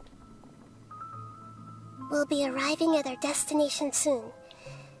 We'll be arriving at our destination soon.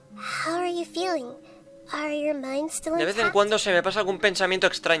 How are you feeling? Are your minds still De vez en cuando se me pasa algún pensamiento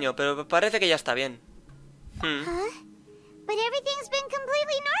extraño, pero parece que ya está bien. But everything's been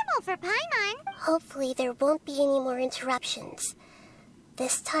completely normal for Paimon. Hopefully there won't be any more interruptions.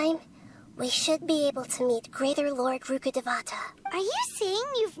 This time, we should be able to meet Greater Lord Rukkhadevata. Are you saying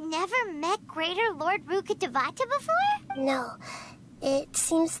you've never met Greater Lord Rukkhadevata before? No. It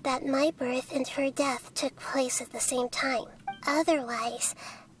seems that my birth and her death took place at the same time. Otherwise,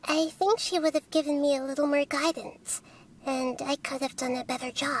 I think she would have given me a little more guidance, and I could have done a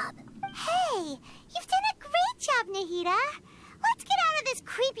better job. Hey, you've done a great job, Nahida. Let's get out of this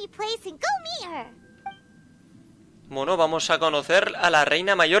creepy place and go meet her. Bueno, vamos a conocer a la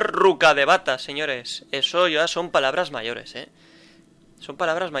reina mayor Rukkhadevata, señores. Eso ya son palabras mayores, ¿eh? Son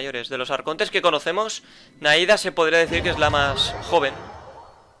palabras mayores. De los arcontes que conocemos, Nahida se podría decir que es la más joven,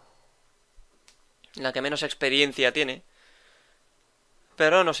 la que menos experiencia tiene.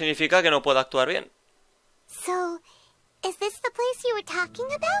 Pero no significa que no pueda actuar bien. So, is this the place you were talking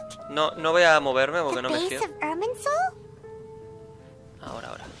about? No voy a moverme porque no me fío. The base of Irminsul?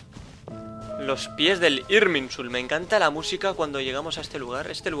 Ahora. Los pies del Irminsul. Me encanta la música cuando llegamos a este lugar.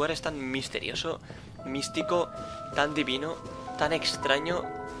 Este lugar es tan misterioso, místico, tan divino, tan extraño,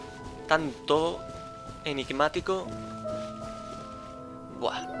 tan todo enigmático.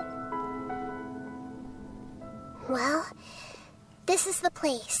 Buah. Well, this is the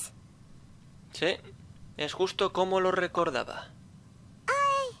place. Sí, es justo como lo recordaba.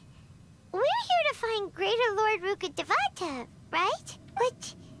 We're here to find Greater Lord Rukkhadevata, right?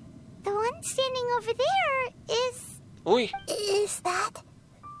 But the one standing over there is... Uy. Is that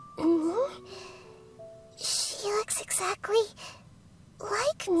me? She looks exactly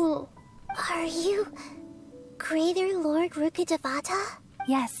like me. Are you Greater Lord Rukkhadevata?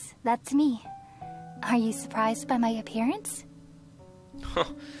 Yes, that's me. Are you surprised by my appearance?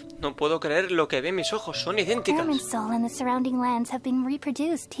 No puedo creer lo que ve mis ojos, son idénticas. Irminsul and the surrounding lands have been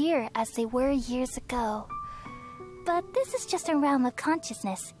reproduced here as they were years ago. But this is just a realm of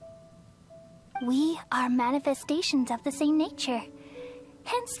consciousness. We are manifestations of the same nature.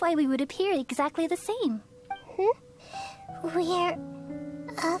 Hence why we would appear exactly the same. We're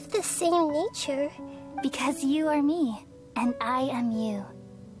of the same nature. Because you are me, and I am you.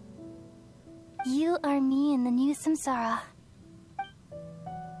 You are me in the new samsara.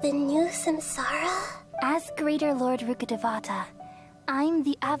 The new samsara? As Greater Lord Rukkhadevata, I'm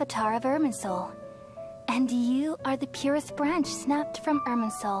the avatar of Irminsul. And you are the purest branch snapped from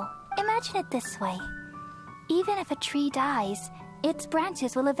Irminsul. Imagine it this way. Even if a tree dies, its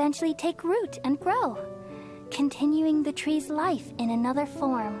branches will eventually take root and grow, continuing the tree's life in another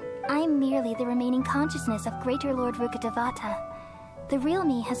form. I'm merely the remaining consciousness of Greater Lord Rukkhadevata. The real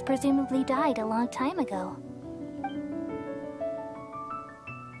me has presumably died a long time ago.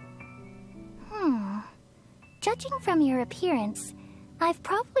 Judging from your appearance, I've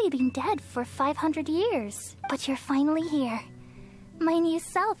probably been dead for 500 years, but you're finally here. My new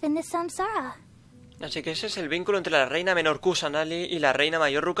self in the samsara. Así que ese es el vínculo entre la reina menor Kusanali y la reina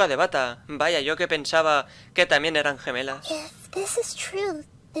mayor Rukkhadevata. Vaya, yo que pensaba que también eran gemelas. If this is true,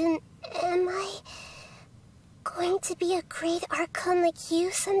 then am I going to be a great archon like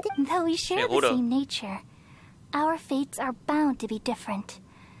you someday? Though we share the same nature, our fates are bound to be different.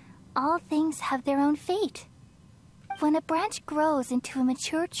 All things have their own fate. When a branch grows into a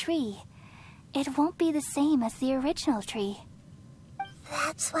mature tree, it won't be the same as the original tree.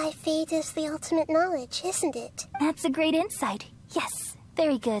 That's why fate is the ultimate knowledge, isn't it? That's a great insight. Yes,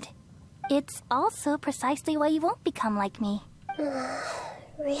 very good. It's also precisely why you won't become like me.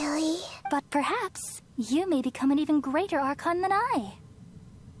 Really? But perhaps you may become an even greater Archon than I.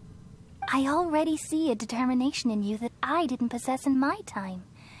 I already see a determination in you that I didn't possess in my time.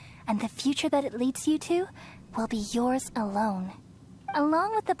 And the future that it leads you to will be yours alone.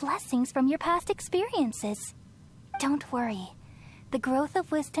 Along with the blessings from your past experiences. Don't worry. The growth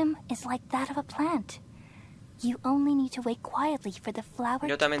of wisdom is like that of a plant. You only need to wait quietly for the flower to bloom.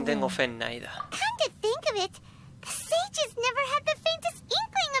 Yo también tengo fe en Nahida. Come to think of it, the sages never had the faintest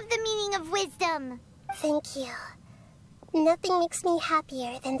inkling of the meaning of wisdom. Thank you. Nothing makes me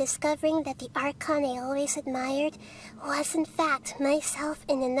happier than discovering that the Archon I always admired was in fact myself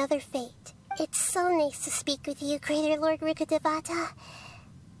in another fate. It's so nice to speak with you, Greater Lord Rukkhadevata.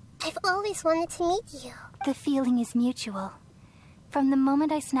 I've always wanted to meet you. The feeling is mutual. From the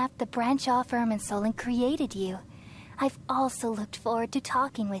moment I snapped the branch off Irminsul and created you, I've also looked forward to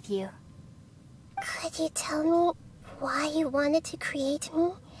talking with you. Could you tell me why you wanted to create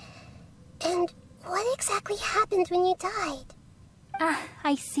me? And what exactly happened when you died? Ah,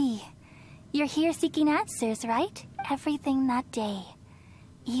 I see. You're here seeking answers, right? Everything that day,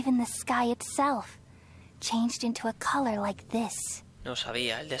 even the sky itself, changed into a color like this. No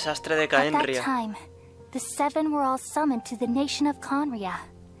sabía, el desastre de At that Caenria. time, the seven were all summoned to the nation of Conria.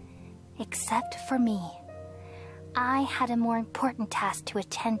 Except for me. I had a more important task to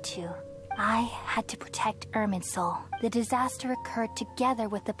attend to. I had to protect Irminsul. The disaster occurred together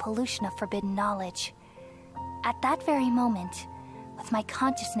with the pollution of forbidden knowledge. At that very moment, with my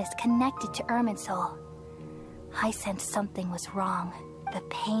consciousness connected to Irminsul, I sensed something was wrong. The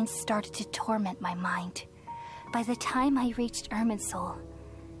pain started to torment my mind. By the time I reached Irminsul,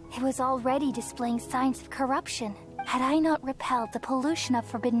 it was already displaying signs of corruption. Had I not repelled the pollution of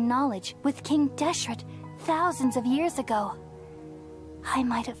forbidden knowledge with King Deshret thousands of years ago, I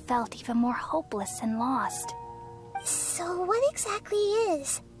might have felt even more hopeless and lost. So what exactly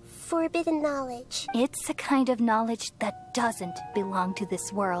is forbidden knowledge? It's a kind of knowledge that doesn't belong to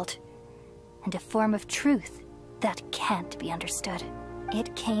this world, and a form of truth that can't be understood.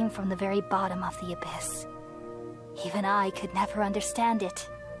 It came from the very bottom of the abyss. Even I could never understand it.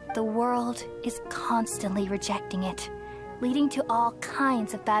 The world is constantly rejecting it, leading to all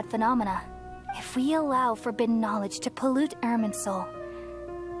kinds of bad phenomena. If we allow forbidden knowledge to pollute Irminsul,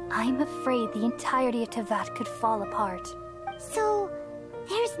 I'm afraid the entirety of Teyvat could fall apart. So,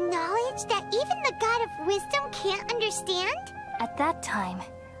 there's knowledge that even the God of wisdom can't understand? At that time,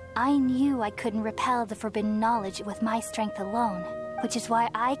 I knew I couldn't repel the forbidden knowledge with my strength alone, which is why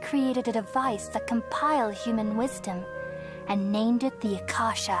I created a device that compiled human wisdom and named it the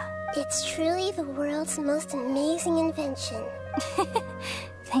Akasha. It's truly the world's most amazing invention.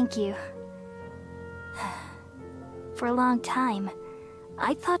 Thank you. For a long time,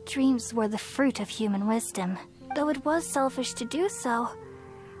 I thought dreams were the fruit of human wisdom. Though it was selfish to do so,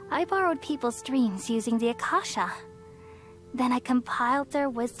 I borrowed people's dreams using the Akasha. Then I compiled their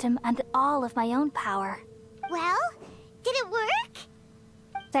wisdom and all of my own power. Well, did it work?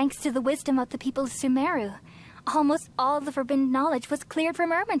 Thanks to the wisdom of the people of Sumeru, almost all the forbidden knowledge was cleared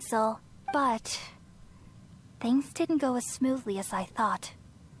from Irminsul. But things didn't go as smoothly as I thought.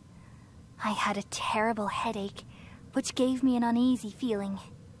 I had a terrible headache, which gave me an uneasy feeling.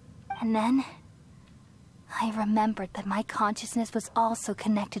 And then I remembered that my consciousness was also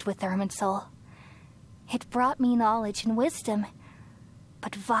connected with Irminsul. It brought me knowledge and wisdom,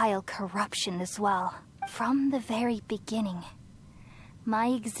 but vile corruption as well. From the very beginning, my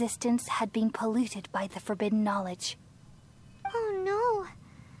existence had been polluted by the forbidden knowledge. Oh no.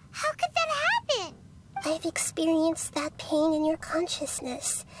 How could that happen? I've experienced that pain in your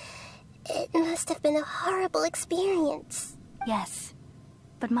consciousness. It must have been a horrible experience. Yes,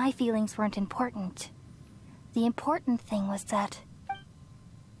 but my feelings weren't important. The important thing was that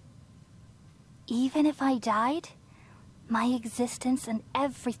even if I died, my existence and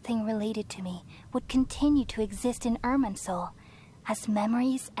everything related to me would continue to exist in Irminsul as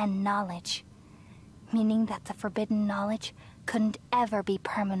memories and knowledge, meaning that the forbidden knowledge couldn't ever be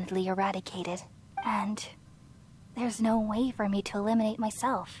permanently eradicated, and there's no way for me to eliminate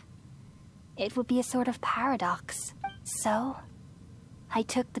myself. It would be a sort of paradox. So, I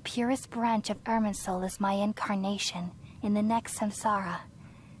took the purest branch of Irminsul as my incarnation in the next samsara,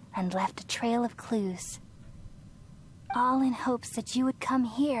 and left a trail of clues. All in hopes that you would come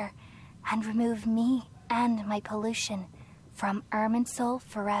here and remove me and my pollution from Irminsul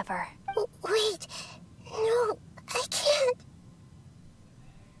forever. Wait, no, I can't.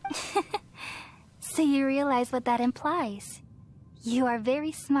 So you realize what that implies? You are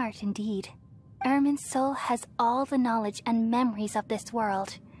very smart indeed. Irminsul has all the knowledge and memories of this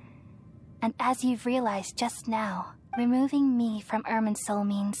world. And as you've realized just now, removing me from Irminsul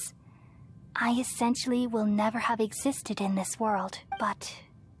means I essentially will never have existed in this world. But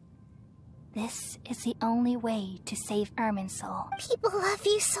this is the only way to save Irminsul. People love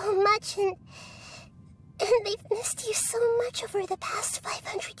you so much, and they've missed you so much over the past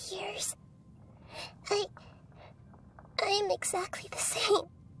 500 years. I am exactly the same.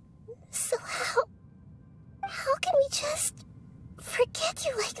 So how can we just forget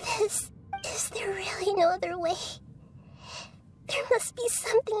you like this? Is there really no other way? There must be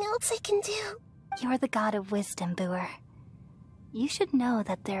something else I can do. You're the god of wisdom, Booer. You should know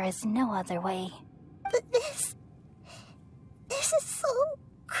that there is no other way. But this is so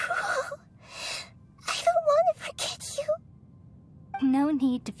cruel. I don't want to forget you. No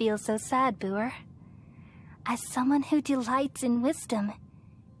need to feel so sad, Booer. As someone who delights in wisdom,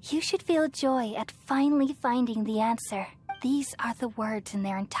 you should feel joy at finally finding the answer. These are the words in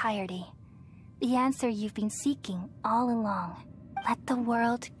their entirety. The answer you've been seeking all along. Let the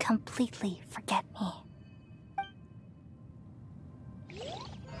world completely forget me.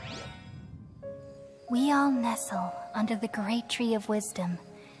 We all nestle under the great tree of wisdom,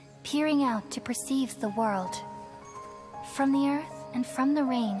 peering out to perceive the world. From the earth and from the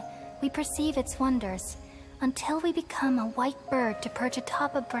rain, we perceive its wonders, until we become a white bird to perch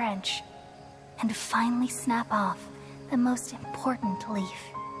atop a branch, and finally snap off the most important leaf.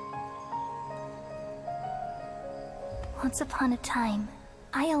 Once upon a time,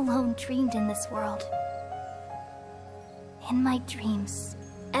 I alone dreamed in this world. In my dreams,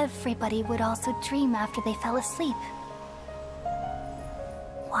 everybody would also dream after they fell asleep.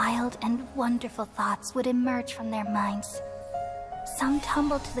 Wild and wonderful thoughts would emerge from their minds. Some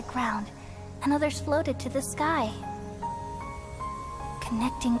tumbled to the ground, and others floated to the sky,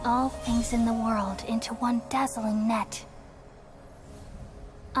 connecting all things in the world into one dazzling net.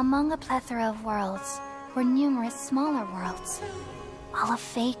 Among a plethora of worlds were numerous smaller worlds, all of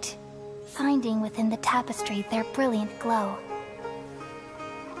fate, finding within the tapestry their brilliant glow.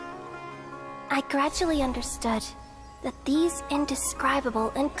 I gradually understood that these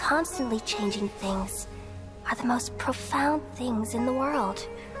indescribable and constantly changing things are the most profound things in the world.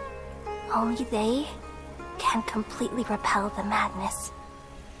 Only they can completely repel the madness.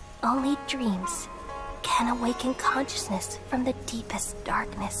 Only dreams can awaken consciousness from the deepest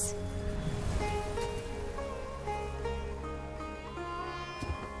darkness.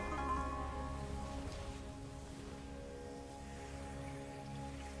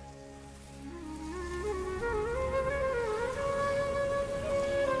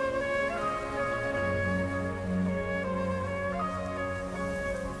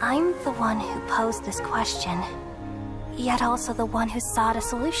 I'm the one who posed this question, yet also the one who sought a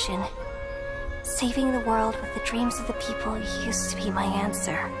solution. Saving the world with the dreams of the people used to be my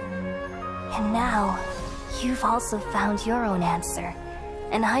answer. And now, you've also found your own answer,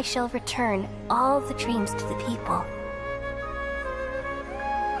 and I shall return all the dreams to the people.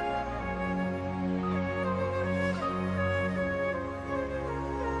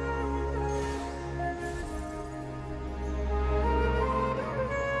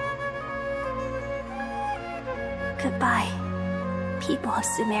 Goodbye, people of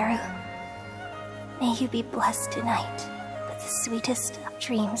Sumeru. May you be blessed tonight with the sweetest of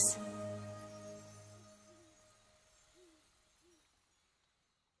dreams.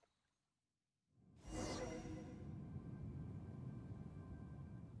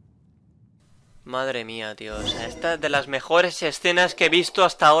 Madre mía, tío. O sea, esta es de las mejores escenas que he visto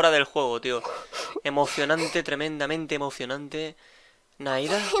hasta ahora del juego, tío. Emocionante, tremendamente emocionante.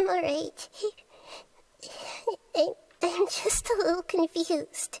 Nahida. I'm alright. I'm just a little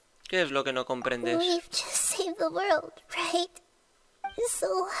confused. ¿Qué es lo que no comprendes? We've just saved the world, right? So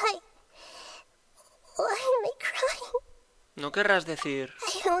why am I crying? ¿No querrás decir?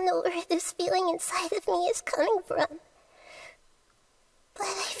 I don't know where this feeling inside of me is coming from, but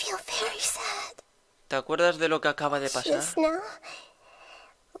I feel very sad. ¿Te acuerdas de lo que acaba de pasar? Just now,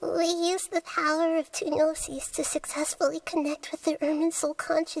 We used the power of two gnosis to successfully connect with the Irminsul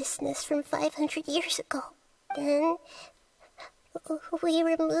consciousness from 500 years ago. Then, we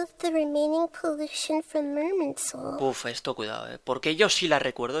removed the remaining pollution from Irminsul. Uf, esto cuidado, Porque yo sí la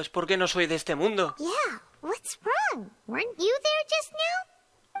recuerdo, es porque no soy de este mundo. Yeah, what's wrong? Weren't you there just now?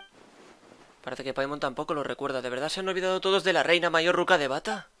 Parece que Paimon tampoco lo recuerda. ¿De verdad se han olvidado todos de la reina mayor Ruka de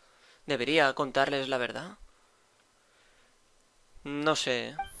Bata? ¿Debería contarles la verdad? No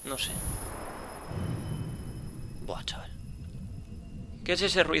sé, no sé. Buah, chaval. ¿Qué es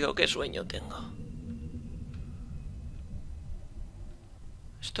ese ruido? ¿Qué sueño tengo?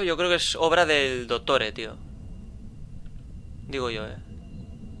 Esto yo creo que es obra del Dottore, tío. Digo yo,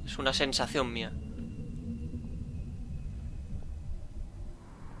 Es una sensación mía.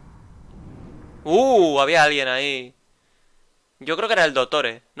 Había alguien ahí. Yo creo que era el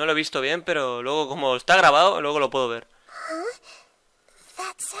Dottore. No lo he visto bien, pero luego como está grabado, luego lo puedo ver.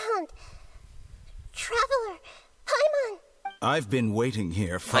 That sound. Traveler, Paimon. I've been waiting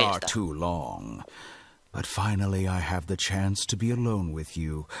here far too long. But finally I have the chance to be alone with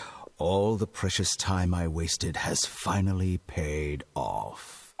you. All the precious time I wasted has finally paid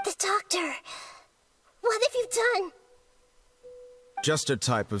off. The doctor. What have you done? Just a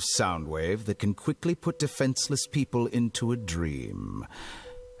type of sound wave that can quickly put defenseless people into a dream.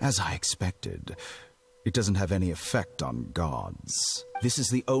 As I expected, it doesn't have any effect on gods. This is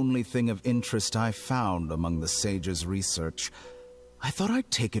the only thing of interest I found among the sage's research. I thought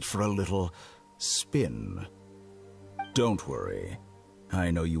I'd take it for a little spin. Don't worry. I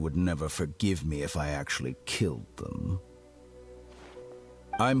know you would never forgive me if I actually killed them.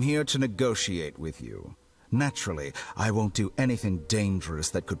 I'm here to negotiate with you. Naturally, I won't do anything dangerous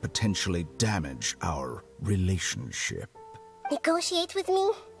that could potentially damage our relationship. Negotiate with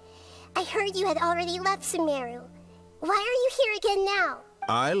me? I heard you had already left Sumeru. Why are you here again now?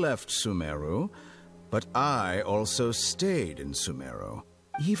 I left Sumeru, but I also stayed in Sumeru.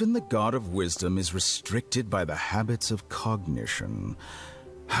 Even the god of wisdom is restricted by the habits of cognition.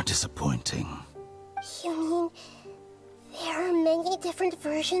 How disappointing. You mean there are many different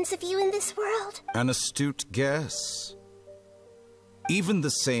versions of you in this world? An astute guess. Even the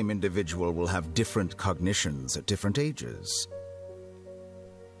same individual will have different cognitions at different ages.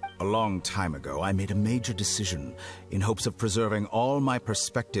 A long time ago, I made a major decision in hopes of preserving all my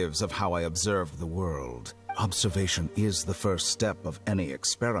perspectives of how I observed the world. Observation is the first step of any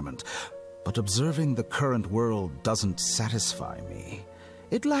experiment, but observing the current world doesn't satisfy me.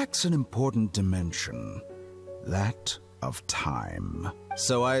 It lacks an important dimension, that of time.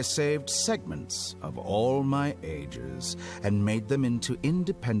 So I saved segments of all my ages and made them into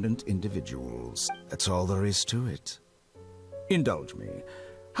independent individuals. That's all there is to it. Indulge me.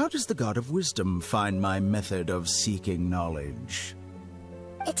 How does the god of wisdom find my method of seeking knowledge?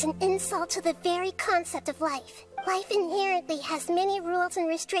 It's an insult to the very concept of life. Life inherently has many rules and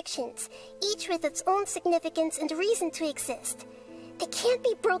restrictions, each with its own significance and reason to exist. They can't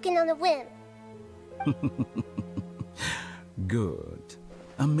be broken on a whim. Good.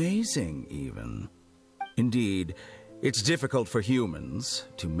 Amazing, even. Indeed, it's difficult for humans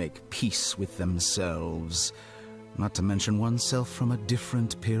to make peace with themselves, not to mention oneself from a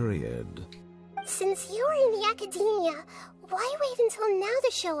different period. Since you're in the academia, why wait until now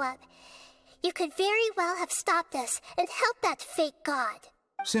to show up? You could very well have stopped us and helped that fake god.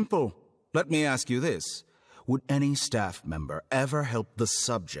 Simple. Let me ask you this. Would any staff member ever help the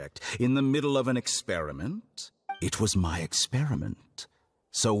subject in the middle of an experiment? It was my experiment.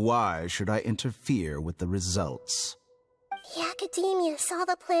 So why should I interfere with the results? The academia saw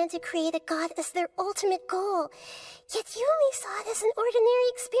the plan to create a god as their ultimate goal, yet you only saw it as an ordinary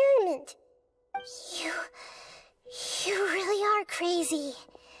experiment. You really are crazy.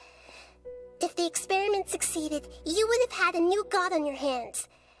 If the experiment succeeded, you would have had a new god on your hands.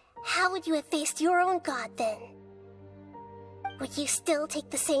 How would you have faced your own god then? Would you still take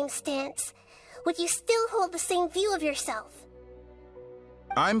the same stance? Would you still hold the same view of yourself?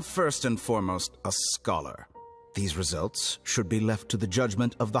 I'm first and foremost a scholar. These results should be left to the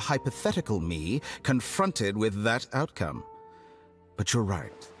judgment of the hypothetical me confronted with that outcome. But you're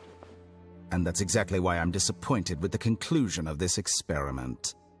right. And that's exactly why I'm disappointed with the conclusion of this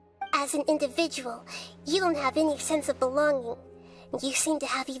experiment. As an individual, you don't have any sense of belonging. You seem to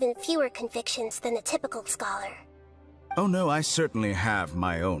have even fewer convictions than a typical scholar. Oh no, I certainly have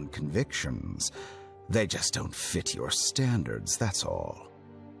my own convictions. They just don't fit your standards, that's all.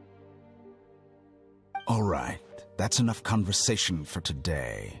 All right, that's enough conversation for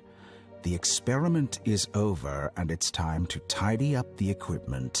today. The experiment is over, and it's time to tidy up the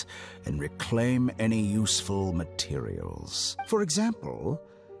equipment and reclaim any useful materials. For example,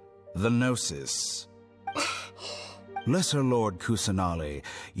 The Gnosis. Lesser Lord Kusanali,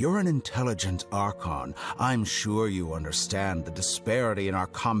 you're an intelligent Archon. I'm sure you understand the disparity in our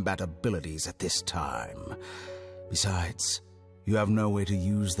combat abilities at this time. Besides, you have no way to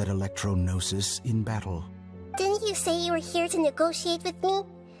use that Electro-Gnosis in battle. Didn't you say you were here to negotiate with me?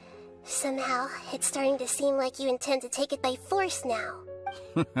 Somehow, it's starting to seem like you intend to take it by force now.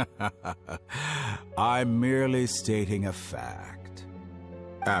 I'm merely stating a fact.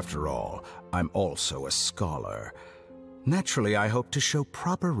 After all, I'm also a scholar. Naturally, I hope to show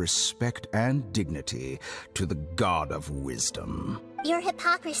proper respect and dignity to the God of Wisdom. Your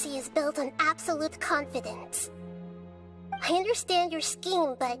hypocrisy is built on absolute confidence. I understand your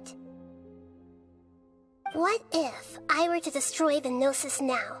scheme, but... what if I were to destroy the Gnosis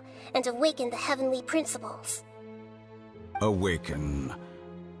now and awaken the heavenly principles? Awaken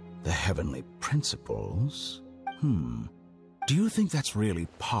the heavenly principles? Do you think that's really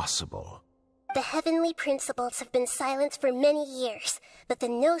possible? The heavenly principles have been silent for many years, but the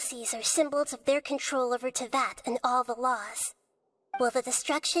Gnosis are symbols of their control over Teyvat and all the laws. Will the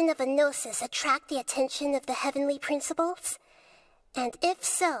destruction of a Gnosis attract the attention of the heavenly principles? And if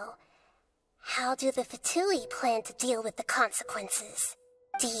so, how do the Fatui plan to deal with the consequences?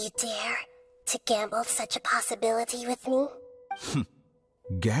 Do you dare to gamble such a possibility with me?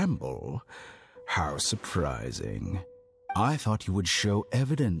 Gamble? How surprising. I thought you would show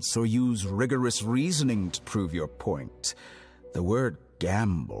evidence or use rigorous reasoning to prove your point. The word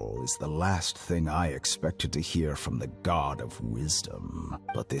gamble is the last thing I expected to hear from the God of Wisdom.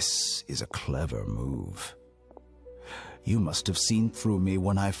 But this is a clever move. You must have seen through me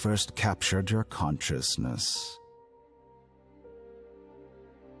when I first captured your consciousness.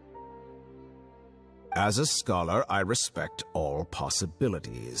 As a scholar, I respect all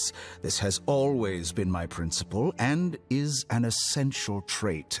possibilities. This has always been my principle and is an essential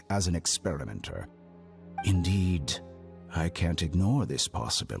trait as an experimenter. Indeed, I can't ignore this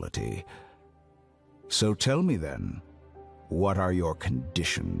possibility. So tell me then, what are your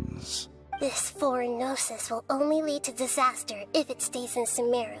conditions? This foreign Gnosis will only lead to disaster if it stays in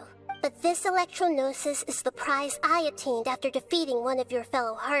Sumeru. But this Electro-Gnosis is the prize I obtained after defeating one of your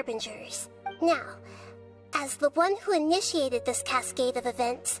fellow Harbingers. Now, as the one who initiated this cascade of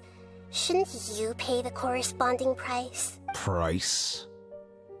events, shouldn't you pay the corresponding price? Price?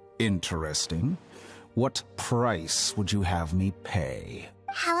 Interesting. What price would you have me pay?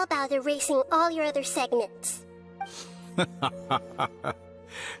 How about erasing all your other segments?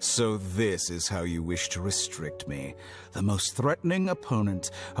 So this is how you wish to restrict me, the most threatening opponent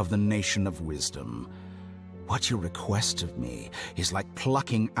of the Nation of Wisdom. What you request of me is like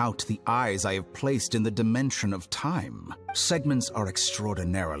plucking out the eyes I have placed in the dimension of time. Segments are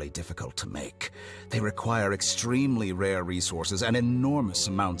extraordinarily difficult to make. They require extremely rare resources and enormous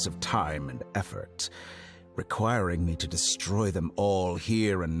amounts of time and effort, requiring me to destroy them all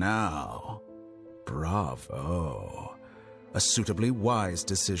here and now. Bravo. A suitably wise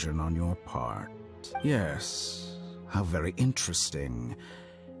decision on your part. Yes, how very interesting.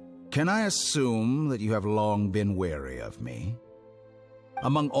 Can I assume that you have long been wary of me?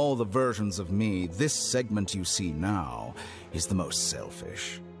 Among all the versions of me, this segment you see now is the most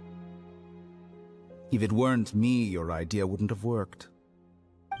selfish. If it weren't me, your idea wouldn't have worked.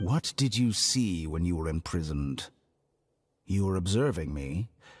 What did you see when you were imprisoned? You were observing me,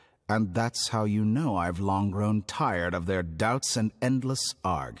 and that's how you know I've long grown tired of their doubts and endless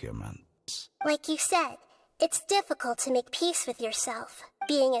arguments. Like you said, it's difficult to make peace with yourself.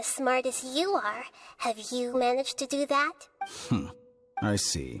 Being as smart as you are, have you managed to do that? I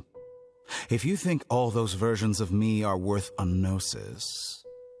see. If you think all those versions of me are worth a gnosis,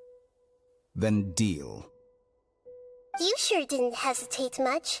 then deal. You sure didn't hesitate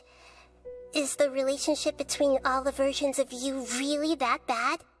much. Is the relationship between all the versions of you really that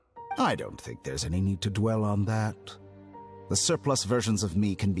bad? I don't think there's any need to dwell on that. The surplus versions of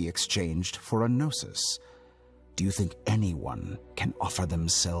me can be exchanged for a gnosis. Do you think anyone can offer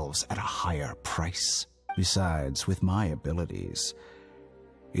themselves at a higher price? Besides, with my abilities,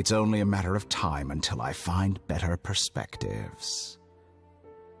 it's only a matter of time until I find better perspectives.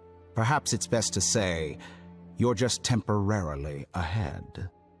 Perhaps it's best to say, you're just temporarily ahead.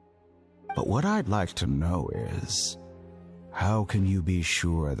 But what I'd like to know is, how can you be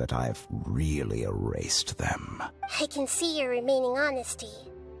sure that I've really erased them? I can see your remaining honesty.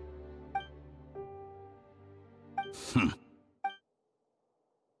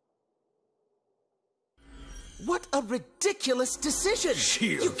 What a ridiculous decision!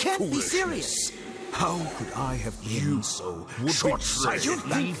 Sheer You can't be foolishness. serious! How could I have been so short-sighted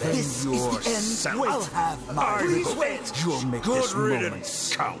that this is the end? I'll have my revenge. You'll make this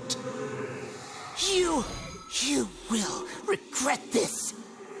moment count. You will regret this.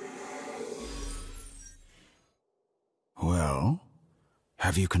 Well,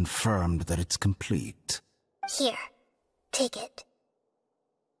 have you confirmed that it's complete? Here, take it.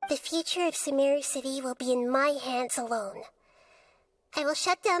 The future of Sumeru City will be in my hands alone. I will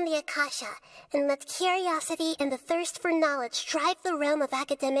shut down the Akasha and let curiosity and the thirst for knowledge drive the realm of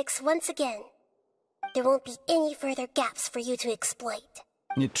academics once again. There won't be any further gaps for you to exploit.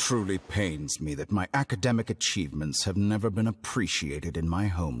 It truly pains me that my academic achievements have never been appreciated in my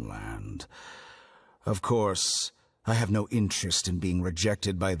homeland. Of course, I have no interest in being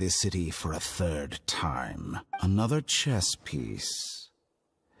rejected by this city for a third time. Another chess piece.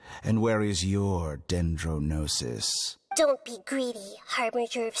 And where is your dendronosis? Don't be greedy,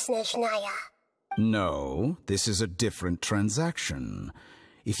 Harbinger of Snezhnaya. No, this is a different transaction.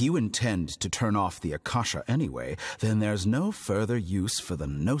 If you intend to turn off the Akasha anyway, then there's no further use for the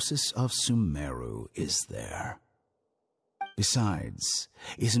Gnosis of Sumeru, is there? Besides,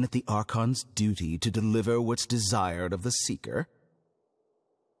 isn't it the Archon's duty to deliver what's desired of the Seeker?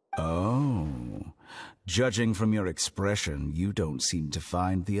 Oh, judging from your expression, you don't seem to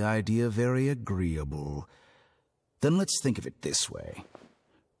find the idea very agreeable. Then let's think of it this way.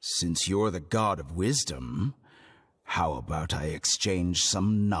 Since you're the god of wisdom, how about I exchange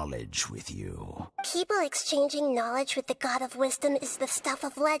some knowledge with you? People exchanging knowledge with the god of wisdom is the stuff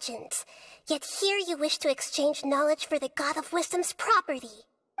of legends. Yet here you wish to exchange knowledge for the god of wisdom's property.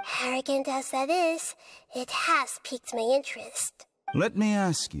 Arrogant as that is, it has piqued my interest. Let me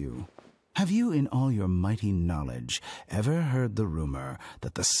ask you, have you in all your mighty knowledge ever heard the rumor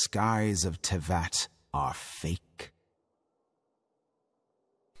that the skies of Tevat are fake?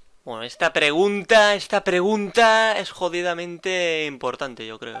 Bueno, esta pregunta es jodidamente importante,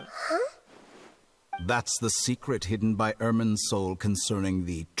 yo creo. That's the secret hidden by Irminsul concerning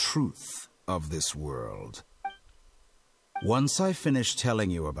the truth of this world. Once I finish telling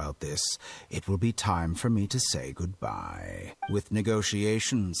you about this, it will be time for me to say goodbye. With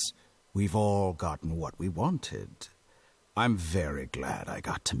negotiations, we've all gotten what we wanted. I'm very glad I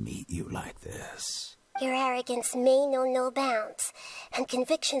got to meet you like this. Your arrogance may know no bounds, and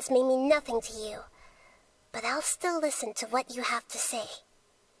convictions may mean nothing to you. But I'll still listen to what you have to say.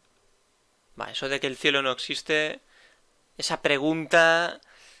 Va, eso de que el cielo no existe, esa pregunta...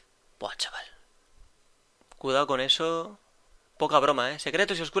 Buah, chaval. Cuidado con eso. Poca broma, ¿eh?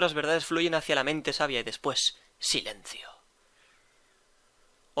 Secretos y oscuras verdades fluyen hacia la mente sabia y después, silencio.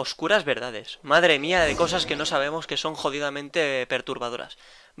 Oscuras verdades. Madre mía, de cosas que no sabemos que son jodidamente perturbadoras.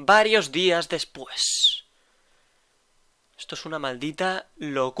 Varios días después. Esto es una maldita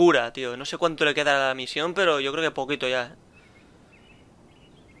locura, tío. No sé cuánto le queda a la misión, pero yo creo que poquito ya.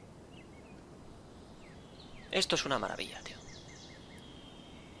 Esto es una maravilla, tío.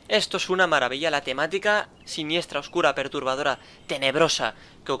 Esto es una maravilla. La temática siniestra, oscura, perturbadora, tenebrosa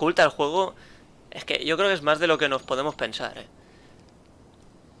que oculta el juego. Es que yo creo que es más de lo que nos podemos pensar, ¿eh?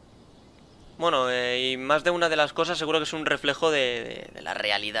 Bueno, y más de una de las cosas seguro que es un reflejo de la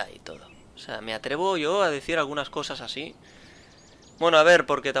realidad y todo. O sea, me atrevo yo a decir algunas cosas así. Bueno, a ver,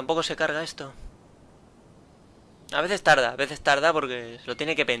 porque tampoco se carga esto. A veces tarda porque se lo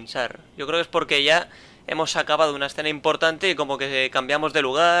tiene que pensar. Yo creo que es porque ya hemos acabado una escena importante y como que cambiamos de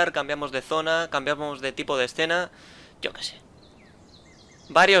lugar, cambiamos de zona, cambiamos de tipo de escena. Yo qué sé.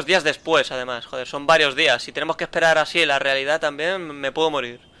 Varios días después, además. Joder, son varios días. Si tenemos que esperar así en la realidad también, me puedo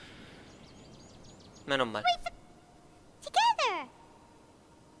morir. Menos mal. Together.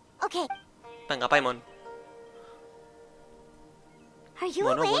 Okay. Venga, Paimon. Are you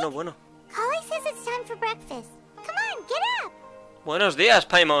awake? Bueno. Kali says it's time for breakfast. Come on, get up. Buenos días,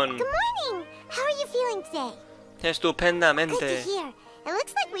 Paimon. Good morning. How are you feeling today? Estupendamente. Good to hear. It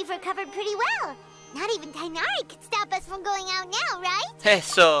looks like we've recovered pretty well. Not even Tainari could stop us from going out now, right?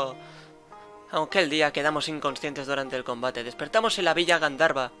 ¡Eso! Aunque el día quedamos inconscientes durante el combate, despertamos en la villa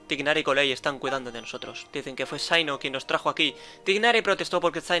Gandharva. Tignari y Kolei están cuidando de nosotros. Dicen que fue Saino quien nos trajo aquí. Tignari protestó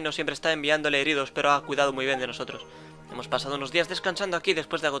porque Saino siempre está enviándole heridos, pero ha cuidado muy bien de nosotros. Hemos pasado unos días descansando aquí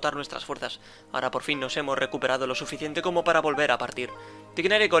después de agotar nuestras fuerzas. Ahora por fin nos hemos recuperado lo suficiente como para volver a partir.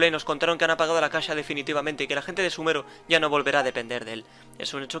 Tignari y Kolei nos contaron que han apagado la Akasha definitivamente y que la gente de Sumeru ya no volverá a depender de él.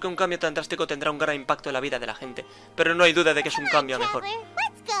 Es un hecho que un cambio tan drástico tendrá un gran impacto en la vida de la gente, pero no hay duda de que es un cambio a mejor.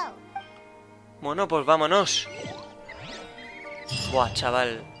 Bueno, pues vámonos. Buah,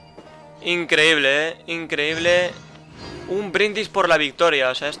 chaval. Increíble, ¿eh? Increíble. Un brindis por la victoria.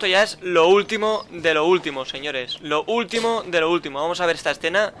 O sea, esto ya es lo último de lo último, señores. Lo último de lo último. Vamos a ver esta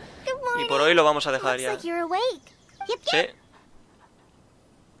escena. Y por hoy lo vamos a dejar ya. Looks like you're awake. Yep, Sí. yep.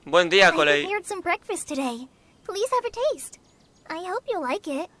 Buen día, I Coley. prepared some breakfast today. Please have a taste. I hope you'll like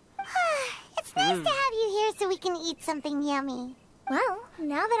it. It's nice to have you here so we can eat something yummy. Well,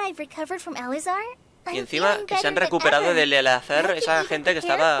 now that I've recovered from Elazar, Y encima que se han recuperado del Elazar esa gente que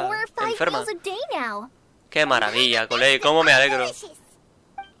estaba enferma. ¡Qué maravilla, Coley! ¡Cómo me alegro! Delicious.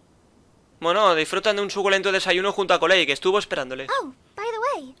 Bueno, disfrutan de un suculento desayuno junto a Coley, que estuvo esperándole. Oh, by the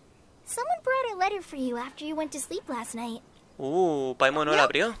way, someone brought a letter for you after you went to sleep last night. Paimon no la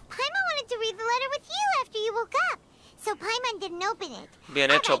abrió. Paimon wanted to read the letter with you after you woke up, so Paimon didn't open it.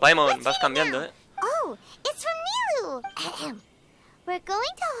 Bien hecho, Alright, Paimon. let's Vas read it cambiando, now. ¿eh? Oh, it's from Nilu. Ahem. We're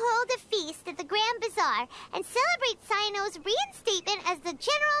going to hold a feast at the Grand Bazaar and celebrate Cyno's reinstatement as the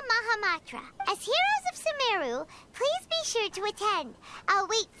General Mahamatra. As heroes of Sumeru, please be sure to attend. I'll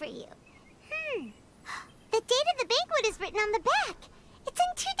wait for you. The date of the banquet is written on the back. It's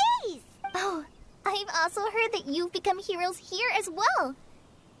in 2 days. Oh, I've also heard that you've become heroes here as well.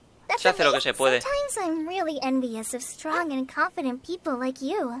 That's Se hace lo que se puede. Sometimes I'm really envious of strong and confident people like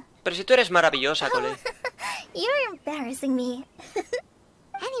you. Pero si tú eres maravillosa, Coley. You're embarrassing me.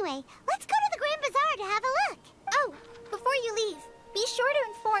 Anyway, let's go to the Grand Bazaar to have a look. Oh, before you leave, be sure to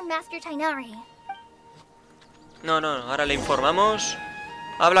inform Master Tainari. No, ahora le informamos.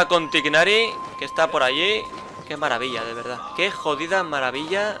 Habla con Tignari, que está por allí. Qué maravilla, de verdad. Qué jodida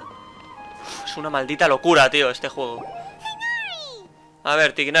maravilla. Es una maldita locura, tío, este juego. A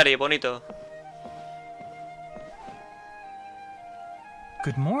ver, Tignari, bonito.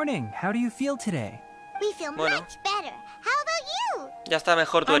 Good morning. How do you feel today? We feel Bueno. much better. How about you? ¿Ya está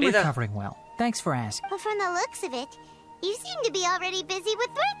mejor tu I'm herida? recovering well. Thanks for asking. Well, from the looks of it, you seem to be already busy with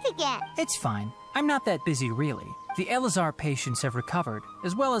work again. It's fine. I'm not that busy, really. The Elazar patients have recovered,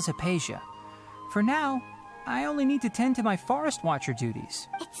 as well as Hypatia. For now, I only need to tend to my Forest Watcher duties.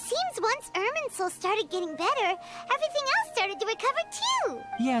 It seems once Irminsul started getting better, everything else started to recover too.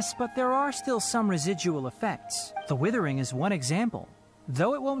 Yes, but there are still some residual effects. The withering is one example.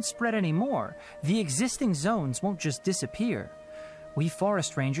 Though it won't spread anymore, the existing zones won't just disappear. We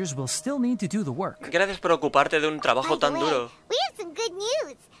forest rangers will still need to do the work. Gracias por ocuparte de un trabajo By the tan way, duro. we have some good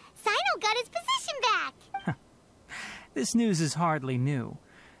news. Cyno got his position back. This news is hardly new.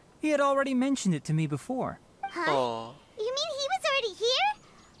 He had already mentioned it to me before. Huh? Oh. You mean he was already here?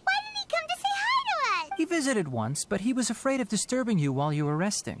 Why didn't he come to say hi to us? He visited once, but he was afraid of disturbing you while you were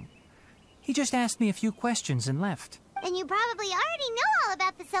resting. He just asked me a few questions and left. Then you probably already know all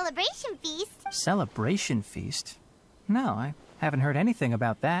about the celebration feast. Celebration feast? No, I haven't heard anything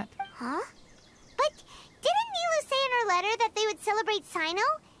about that. Huh? But didn't Nilu say in her letter that they would celebrate Cyno?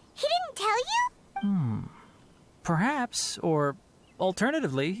 He didn't tell you? Perhaps, or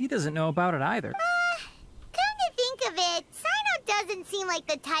alternatively, he doesn't know about it either. Come to think of it, Cyno doesn't seem like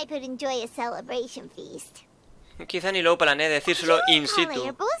the type who'd enjoy a celebration feast. Quizá ni lo planeé decírselo You in and Kale situ.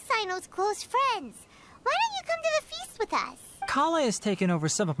 are both Cyno's close friends. Why don't you come to the feast with us? Kala has taken over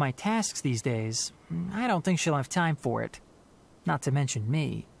some of my tasks these days. I don't think she'll have time for it. Not to mention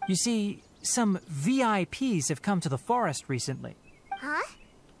me. You see, some VIPs have come to the forest recently. Huh?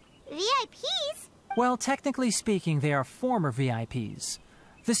 VIPs? Well, technically speaking, they are former VIPs.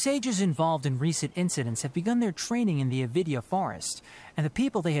 The sages involved in recent incidents have begun their training in the Avidya forest, and the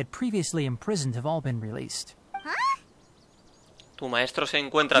people they had previously imprisoned have all been released. Huh? ¿Tu maestro se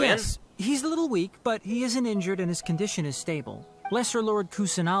encuentra bien? Yes, he's a little weak, but he isn't injured and his condition is stable. Lesser Lord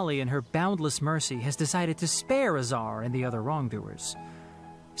Kusanali, in her boundless mercy, has decided to spare Azar and the other wrongdoers.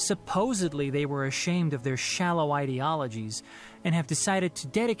 Supposedly, they were ashamed of their shallow ideologies and have decided to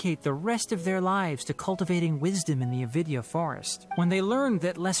dedicate the rest of their lives to cultivating wisdom in the Avidya forest. When they learned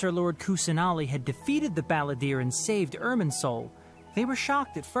that Lesser Lord Kusanali had defeated the Balladeer and saved Irminsul, they were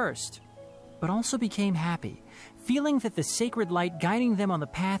shocked at first, but also became happy, feeling that the sacred light guiding them on the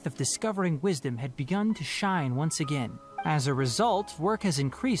path of discovering wisdom had begun to shine once again. As a result, work has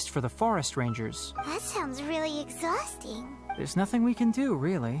increased for the forest rangers. That sounds really exhausting. There's nothing we can do,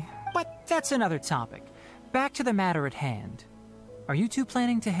 really. But that's another topic. Back to the matter at hand. Are you two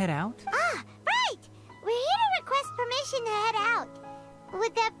planning to head out? Ah, right! We're here to request permission to head out.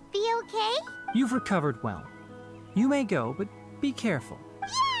 Would that be okay? You've recovered well. You may go, but be careful.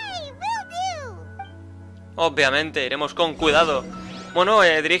 Yay! Will do! Obviamente, iremos con cuidado. Bueno,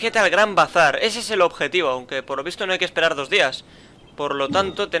 dirígete al Gran Bazar. Ese es el objetivo, aunque por lo visto no hay que esperar 2 días. Por lo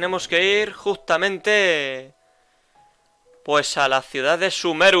tanto, tenemos que ir justamente... pues a la ciudad de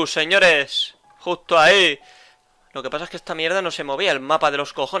Sumeru, señores. Justo ahí. Lo que pasa es que esta mierda no se movía, el mapa de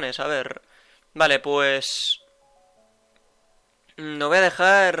los cojones. A ver. Vale, pues... lo voy a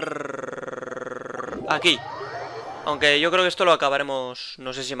dejar... aquí. Aunque yo creo que esto lo acabaremos,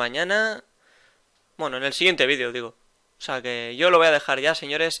 no sé si mañana... Bueno, en el siguiente vídeo, digo. O sea que yo lo voy a dejar ya,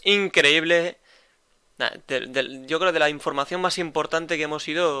 señores. Increíble. Yo creo de la información más importante que hemos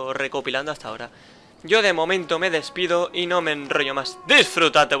ido recopilando hasta ahora. Yo de momento me despido y no me enrollo más.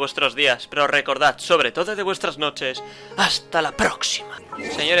 Disfrutad de vuestros días, pero recordad, sobre todo de vuestras noches. Hasta la próxima.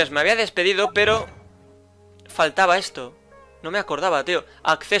 Señores, me había despedido, pero... faltaba esto. No me acordaba, tío.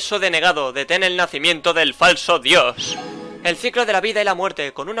 Acceso denegado. Detén el nacimiento del falso dios. El ciclo de la vida y la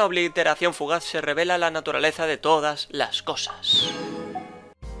muerte. Con una obliteración fugaz se revela la naturaleza de todas las cosas.